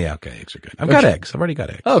 No, yeah, okay. Eggs are good. I've got eggs. I've already got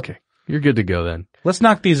eggs. Okay. You're good to go then. Let's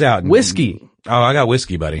knock these out. Whiskey. Oh, I got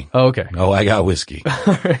whiskey, buddy. Oh, okay. Oh, I got whiskey.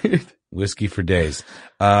 All right. Whiskey for days.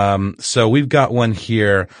 So we've got one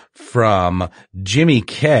here from Jimmy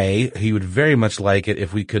K. He would very much like it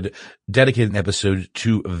if we could dedicate an episode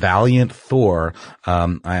to Valiant Thor.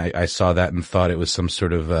 I saw that and thought it was some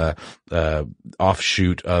sort of,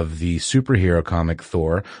 offshoot of the superhero comic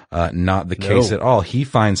Thor. Not the case at all. He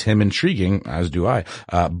finds him intriguing, as do I.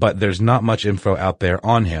 But there's not much info out there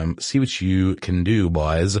on him. See what you can do,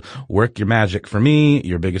 boys. Work your magic. For me,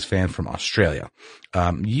 your biggest fan from Australia.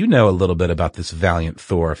 You know a little bit about this Valiant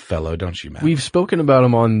Thor fellow, don't you, Matt? We've spoken about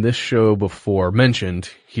him on this show before, mentioned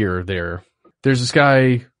here or there. There's this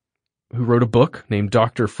guy who wrote a book named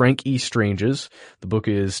Dr. Frank E. Stranges. The book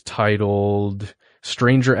is titled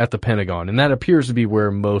Stranger at the Pentagon, and that appears to be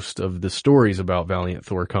where most of the stories about Valiant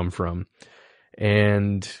Thor come from.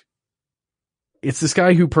 And it's this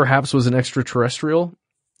guy who perhaps was an extraterrestrial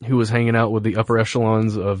who was hanging out with the upper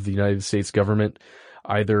echelons of the United States government,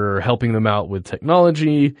 either helping them out with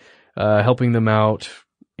technology, helping them out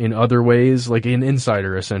in other ways, like an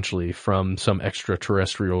insider essentially from some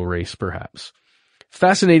extraterrestrial race perhaps.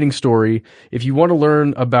 Fascinating story. If you want to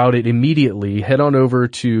learn about it immediately, head on over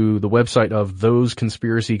to the website of Those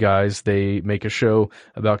Conspiracy Guys. They make a show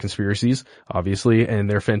about conspiracies, obviously, and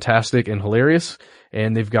they're fantastic and hilarious.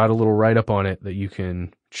 And they've got a little write-up on it that you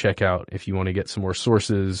can check out if you want to get some more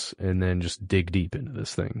sources and then just dig deep into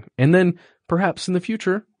this thing. And then perhaps in the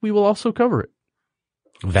future, we will also cover it.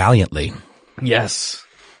 Valiantly. Yes.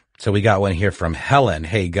 So we got one here from Helen.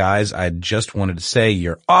 Hey guys, I just wanted to say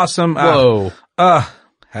you're awesome. Whoa.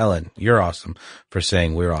 Helen, you're awesome for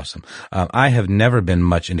saying we're awesome. I have never been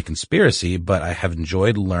much into conspiracy, but I have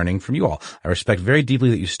enjoyed learning from you all. I respect very deeply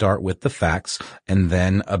that you start with the facts and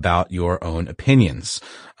then about your own opinions.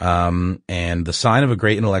 And the sign of a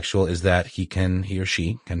great intellectual is that he or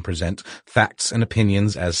she can present facts and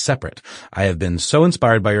opinions as separate. I have been so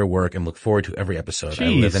inspired by your work and look forward to every episode. Jeez.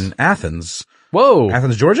 I live in Athens. Whoa.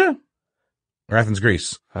 Athens, Georgia? Or Athens,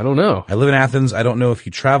 Greece? I don't know. I live in Athens. I don't know if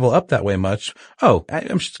you travel up that way much. Oh, I'm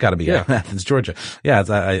sure it's got to be Athens, Georgia. Yeah,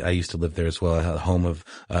 I used to live there as well. Home of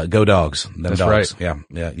Go Dogs. That's dogs. right.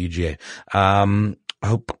 Yeah, UGA. I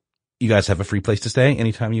hope you guys have a free place to stay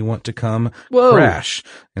anytime you want to come crash.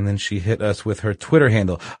 And then she hit us with her Twitter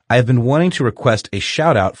handle. I've been wanting to request a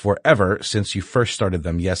shout out forever since you first started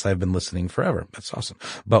them. Yes, I've been listening forever. That's awesome.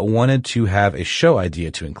 But wanted to have a show idea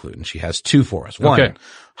to include. And she has two for us. One,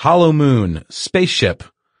 Hollow Moon, spaceship.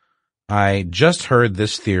 I just heard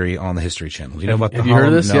this theory on the History Channel. Do you know about Have you heard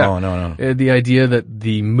of this? No. The idea that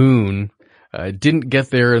the moon didn't get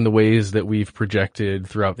there in the ways that we've projected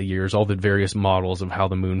throughout the years, all the various models of how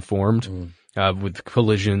the moon formed, with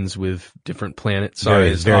collisions with different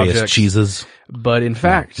planet-sized various objects. cheeses. But in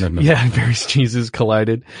fact, various cheeses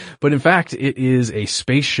collided. But in fact, it is a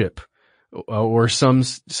spaceship or some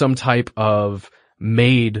type of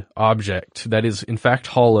made object that is in fact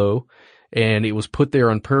hollow, and it was put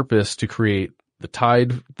there on purpose to create the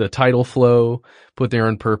tidal flow, put there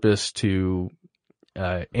on purpose to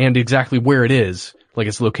and exactly where it is, like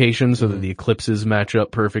its location, so that the eclipses match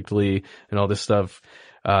up perfectly and all this stuff.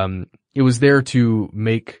 It was there to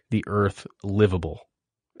make the Earth livable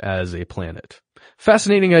as a planet.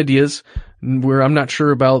 Fascinating ideas where I'm not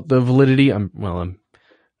sure about the validity.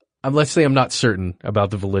 Let's say I'm not certain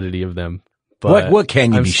about the validity of them. But what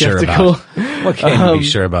can you I'm be skeptical. sure about? What can you be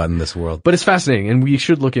sure about in this world? But it's fascinating, and we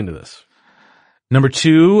should look into this. Number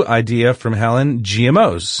 2 idea from Helen,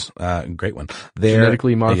 GMOs. Great one.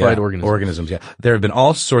 Genetically modified organisms. Yeah. There have been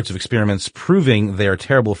all sorts of experiments proving they are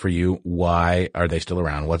terrible for you. Why are they still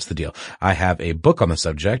around? What's the deal? I have a book on the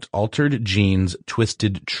subject, Altered Genes,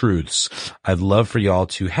 Twisted Truths. I'd love for y'all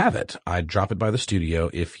to have it. I'd drop it by the studio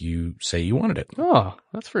if you say you wanted it. Oh,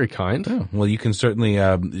 that's very kind. Oh, well, you can certainly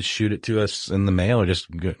shoot it to us in the mail or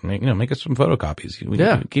just make us some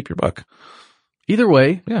photocopies. Keep your book. Either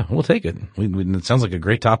way. Yeah, we'll take it. It sounds like a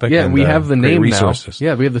great topic. Yeah, and, we have the name resources. now.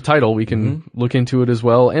 Yeah, we have the title. We can look into it as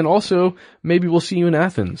well. And also, maybe we'll see you in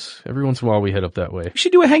Athens. Every once in a while we head up that way. We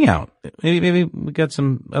should do a hangout. Maybe we got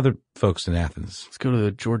some other folks in Athens. Let's go to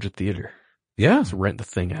the Georgia Theater. Yeah. Let's rent the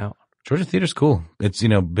thing out. Georgia Theater's cool. It's,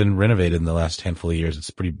 been renovated in the last handful of years. It's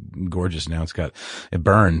pretty gorgeous now. It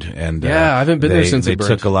burned and, I haven't been there since they it burned.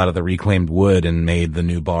 took a lot of the reclaimed wood and made the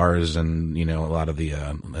new bars and, a lot of the,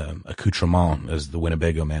 accoutrement, as the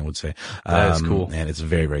Winnebago man would say. That is cool. And it's a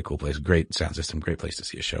very, very cool place. Great sound system. Great place to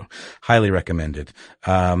see a show. Highly recommended.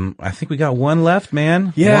 I think we got one left,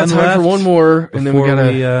 man. Yeah, time for one more. And then we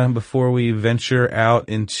gotta, before we venture out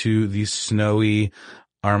into the snowy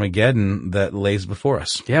Armageddon that lays before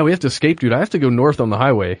us. Yeah, we have to escape, dude. I have to go north on the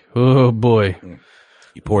highway. Oh boy.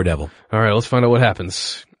 You poor devil. All right, let's find out what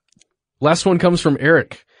happens. Last one comes from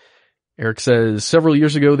Eric. Eric says, several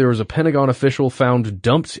years ago, there was a Pentagon official found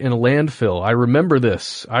dumped in a landfill. I remember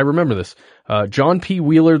this. John P.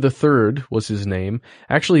 Wheeler III was his name.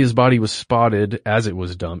 Actually, his body was spotted as it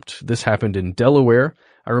was dumped. This happened in Delaware.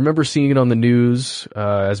 I remember seeing it on the news,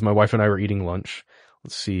 as my wife and I were eating lunch.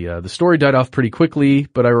 Let's see, the story died off pretty quickly,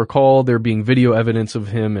 but I recall there being video evidence of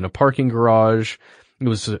him in a parking garage. It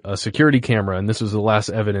was a security camera, and this was the last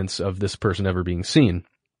evidence of this person ever being seen.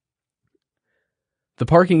 The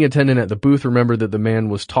parking attendant at the booth remembered that the man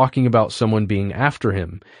was talking about someone being after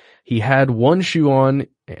him. He had one shoe on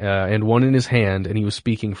and one in his hand, and he was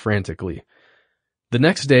speaking frantically. The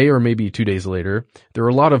next day, or maybe 2 days later, there were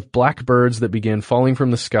a lot of black birds that began falling from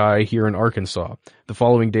the sky here in Arkansas. The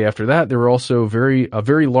following day after that, there were also a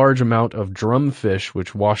very large amount of drumfish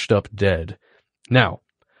which washed up dead. Now,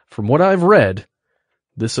 from what I've read,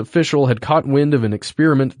 this official had caught wind of an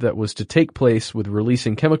experiment that was to take place with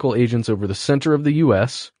releasing chemical agents over the center of the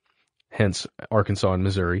U.S., hence Arkansas and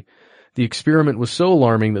Missouri. The experiment was so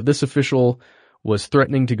alarming that this official was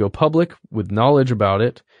threatening to go public with knowledge about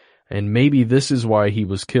it, and maybe this is why he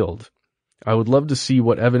was killed. I would love to see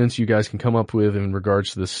what evidence you guys can come up with in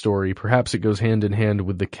regards to this story. Perhaps it goes hand in hand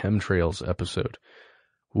with the chemtrails episode.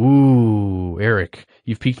 Ooh, Eric,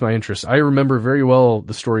 you've piqued my interest. I remember very well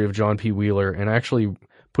the story of John P. Wheeler, and I actually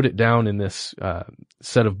put it down in this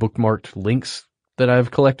set of bookmarked links that I've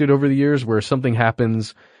collected over the years, where something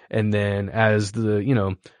happens, and then as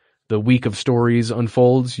the week of stories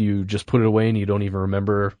unfolds, you just put it away and you don't even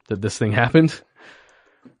remember that this thing happened.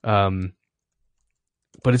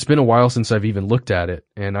 But it's been a while since I've even looked at it,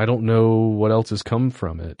 and I don't know what else has come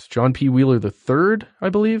from it. John P. Wheeler III, I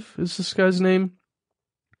believe, is this guy's name.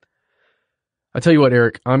 I tell you what,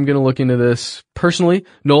 Eric, I'm going to look into this personally.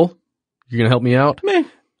 Noel, you're going to help me out? Meh.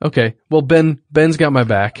 Okay. Well, Ben's got my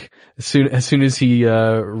back. As soon as he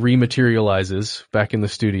rematerializes back in the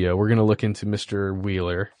studio, we're going to look into Mr.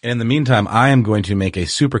 Wheeler. And in the meantime, I am going to make a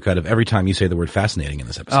supercut of every time you say the word fascinating in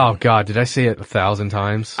this episode. Oh God, did I say it 1,000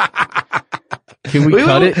 times? Can we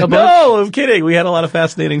cut it a bunch? No, I'm kidding. We had a lot of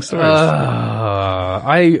fascinating stories.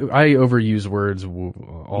 I overuse words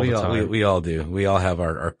all the time. We all do. We all have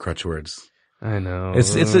our crutch words. I know.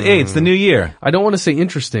 It's the new year. I don't want to say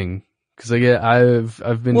interesting because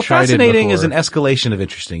I've been chided fascinating before. is an escalation of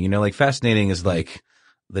interesting. Like fascinating is like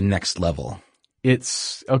the next level.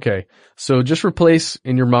 It's okay. So just replace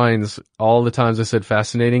in your minds all the times I said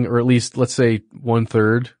fascinating, or at least let's say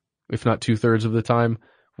 1/3, if not 2/3 of the time,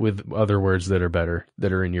 with other words that are better,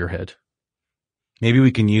 that are in your head. Maybe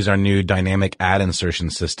we can use our new dynamic ad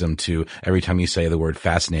insertion system to every time you say the word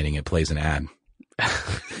fascinating, it plays an ad.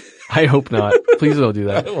 I hope not. Please don't do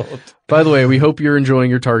that. I won't. By the way, we hope you're enjoying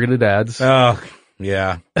your targeted ads. Oh,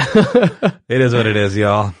 yeah. It is what it is,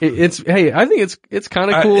 y'all. Hey, I think it's kind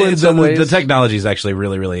of cool in some ways. The technology is actually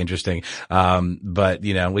really, really interesting. But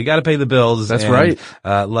we got to pay the bills. That's right.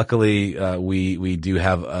 Luckily, we do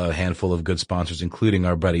have a handful of good sponsors, including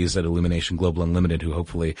our buddies at Illumination Global Unlimited, who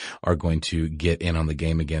hopefully are going to get in on the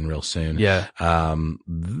game again real soon. Yeah.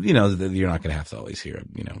 You're not going to have to always hear,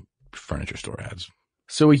 furniture store ads.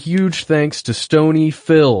 So a huge thanks to Stoney,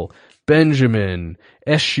 Phil, Benjamin,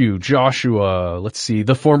 Eshu, Joshua, let's see,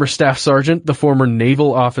 the former staff sergeant, the former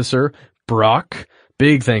naval officer, Brock.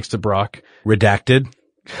 Big thanks to Brock. Redacted.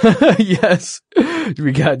 Yes.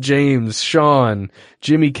 We got James, Sean,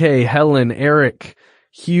 Jimmy K, Helen, Eric,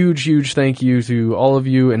 huge thank you to all of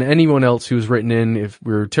you and anyone else who has written in. If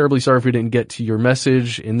we're terribly sorry if we didn't get to your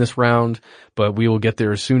message in this round, but we will get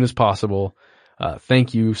there as soon as possible.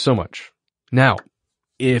 Thank you so much. Now,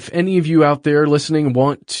 if any of you out there listening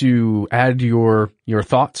want to add your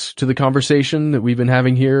thoughts to the conversation that we've been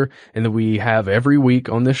having here and that we have every week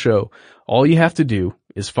on this show, all you have to do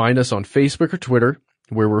is find us on Facebook or Twitter,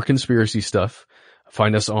 where we're Conspiracy Stuff.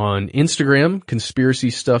 Find us on Instagram,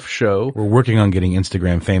 Conspiracy Stuff Show. We're working on getting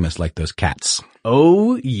Instagram famous like those cats.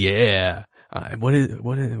 Oh, yeah. What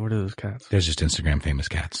are those cats? There's just Instagram famous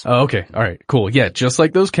cats. Oh, okay. All right, cool. Yeah, just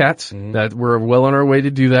like those cats. That we're well on our way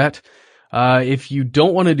to do that. If you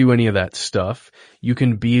don't want to do any of that stuff, you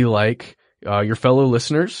can be like your fellow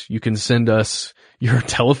listeners. You can send us your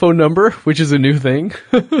telephone number, which is a new thing.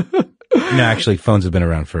 No, actually, phones have been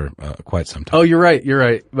around for quite some time. Oh, you're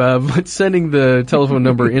right. But sending the telephone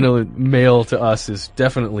number in a mail to us is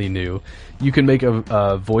definitely new. You can make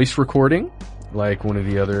a voice recording, like one of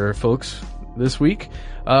the other folks this week,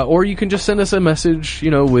 or you can just send us a message,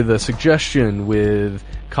 with a suggestion, with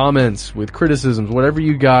comments, with criticisms, whatever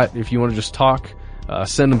you got. If you want to just talk,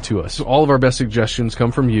 send them to us. All of our best suggestions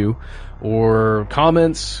come from you, or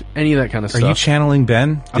comments, any of that kind of stuff. Are you channeling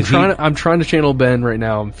Ben? I'm trying to channel Ben right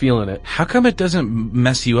now. I'm feeling it. How come it doesn't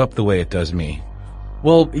mess you up the way it does me?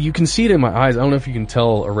 Well, you can see it in my eyes. I don't know if you can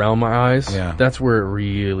tell around my eyes. Yeah. That's where it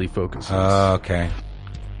really focuses. Okay.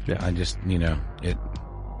 Yeah. I just, it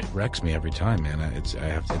wrecks me every time, man. I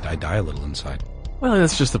die a little inside. Well,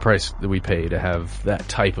 that's just the price that we pay to have that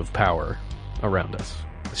type of power around us.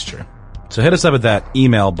 That's true. So hit us up at that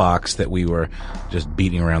email box that we were just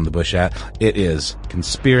beating around the bush at. It is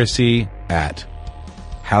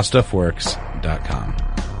conspiracy@howstuffworks.com.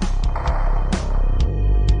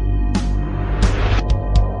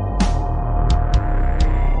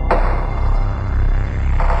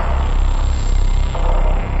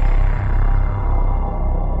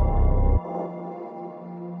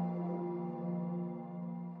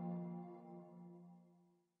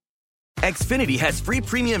 Xfinity has free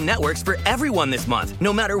premium networks for everyone this month,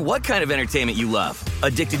 no matter what kind of entertainment you love.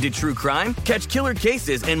 Addicted to true crime? Catch killer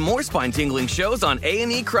cases and more spine-tingling shows on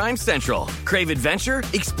A&E Crime Central. Crave adventure?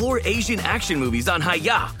 Explore Asian action movies on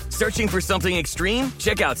Hi-YAH. Searching for something extreme?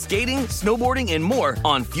 Check out skating, snowboarding, and more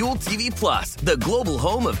on Fuel TV Plus, the global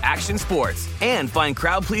home of action sports. And find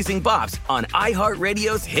crowd-pleasing bops on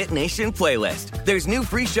iHeartRadio's Hit Nation playlist. There's new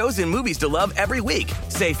free shows and movies to love every week.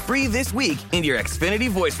 Say free this week in your Xfinity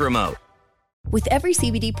voice remote. With every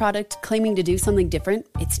CBD product claiming to do something different,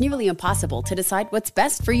 it's nearly impossible to decide what's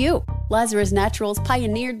best for you. Lazarus Naturals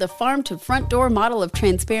pioneered the farm-to-front-door model of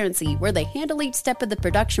transparency, where they handle each step of the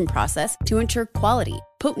production process to ensure quality,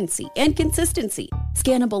 potency, and consistency.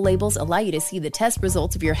 Scannable labels allow you to see the test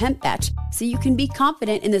results of your hemp batch, so you can be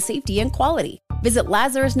confident in the safety and quality. Visit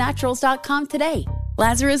LazarusNaturals.com today.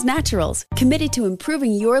 Lazarus Naturals, committed to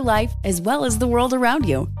improving your life as well as the world around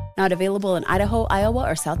you. Not available in Idaho, Iowa,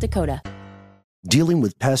 or South Dakota. Dealing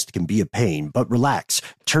with pests can be a pain, but relax.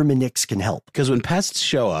 Terminix can help. Because when pests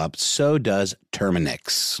show up, so does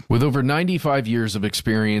Terminix. With over 95 years of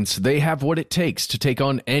experience, they have what it takes to take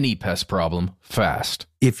on any pest problem fast.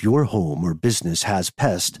 If your home or business has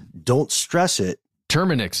pests, don't stress it.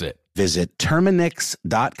 Terminix it. Visit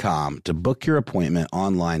Terminix.com to book your appointment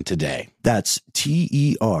online today. That's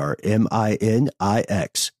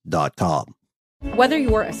TERMINIX.com. Whether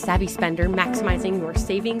you're a savvy spender maximizing your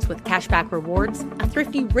savings with cashback rewards, a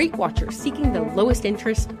thrifty rate watcher seeking the lowest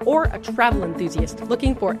interest, or a travel enthusiast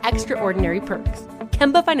looking for extraordinary perks,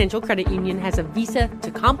 Kemba Financial Credit Union has a visa to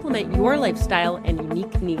complement your lifestyle and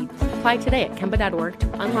unique needs. Apply today at Kemba.org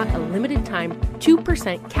to unlock a limited time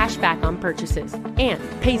 2% cash back on purchases and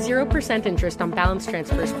pay 0% interest on balance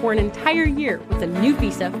transfers for an entire year with a new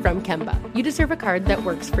visa from Kemba. You deserve a card that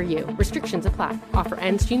works for you. Restrictions apply. Offer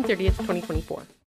ends June 30th, 2024.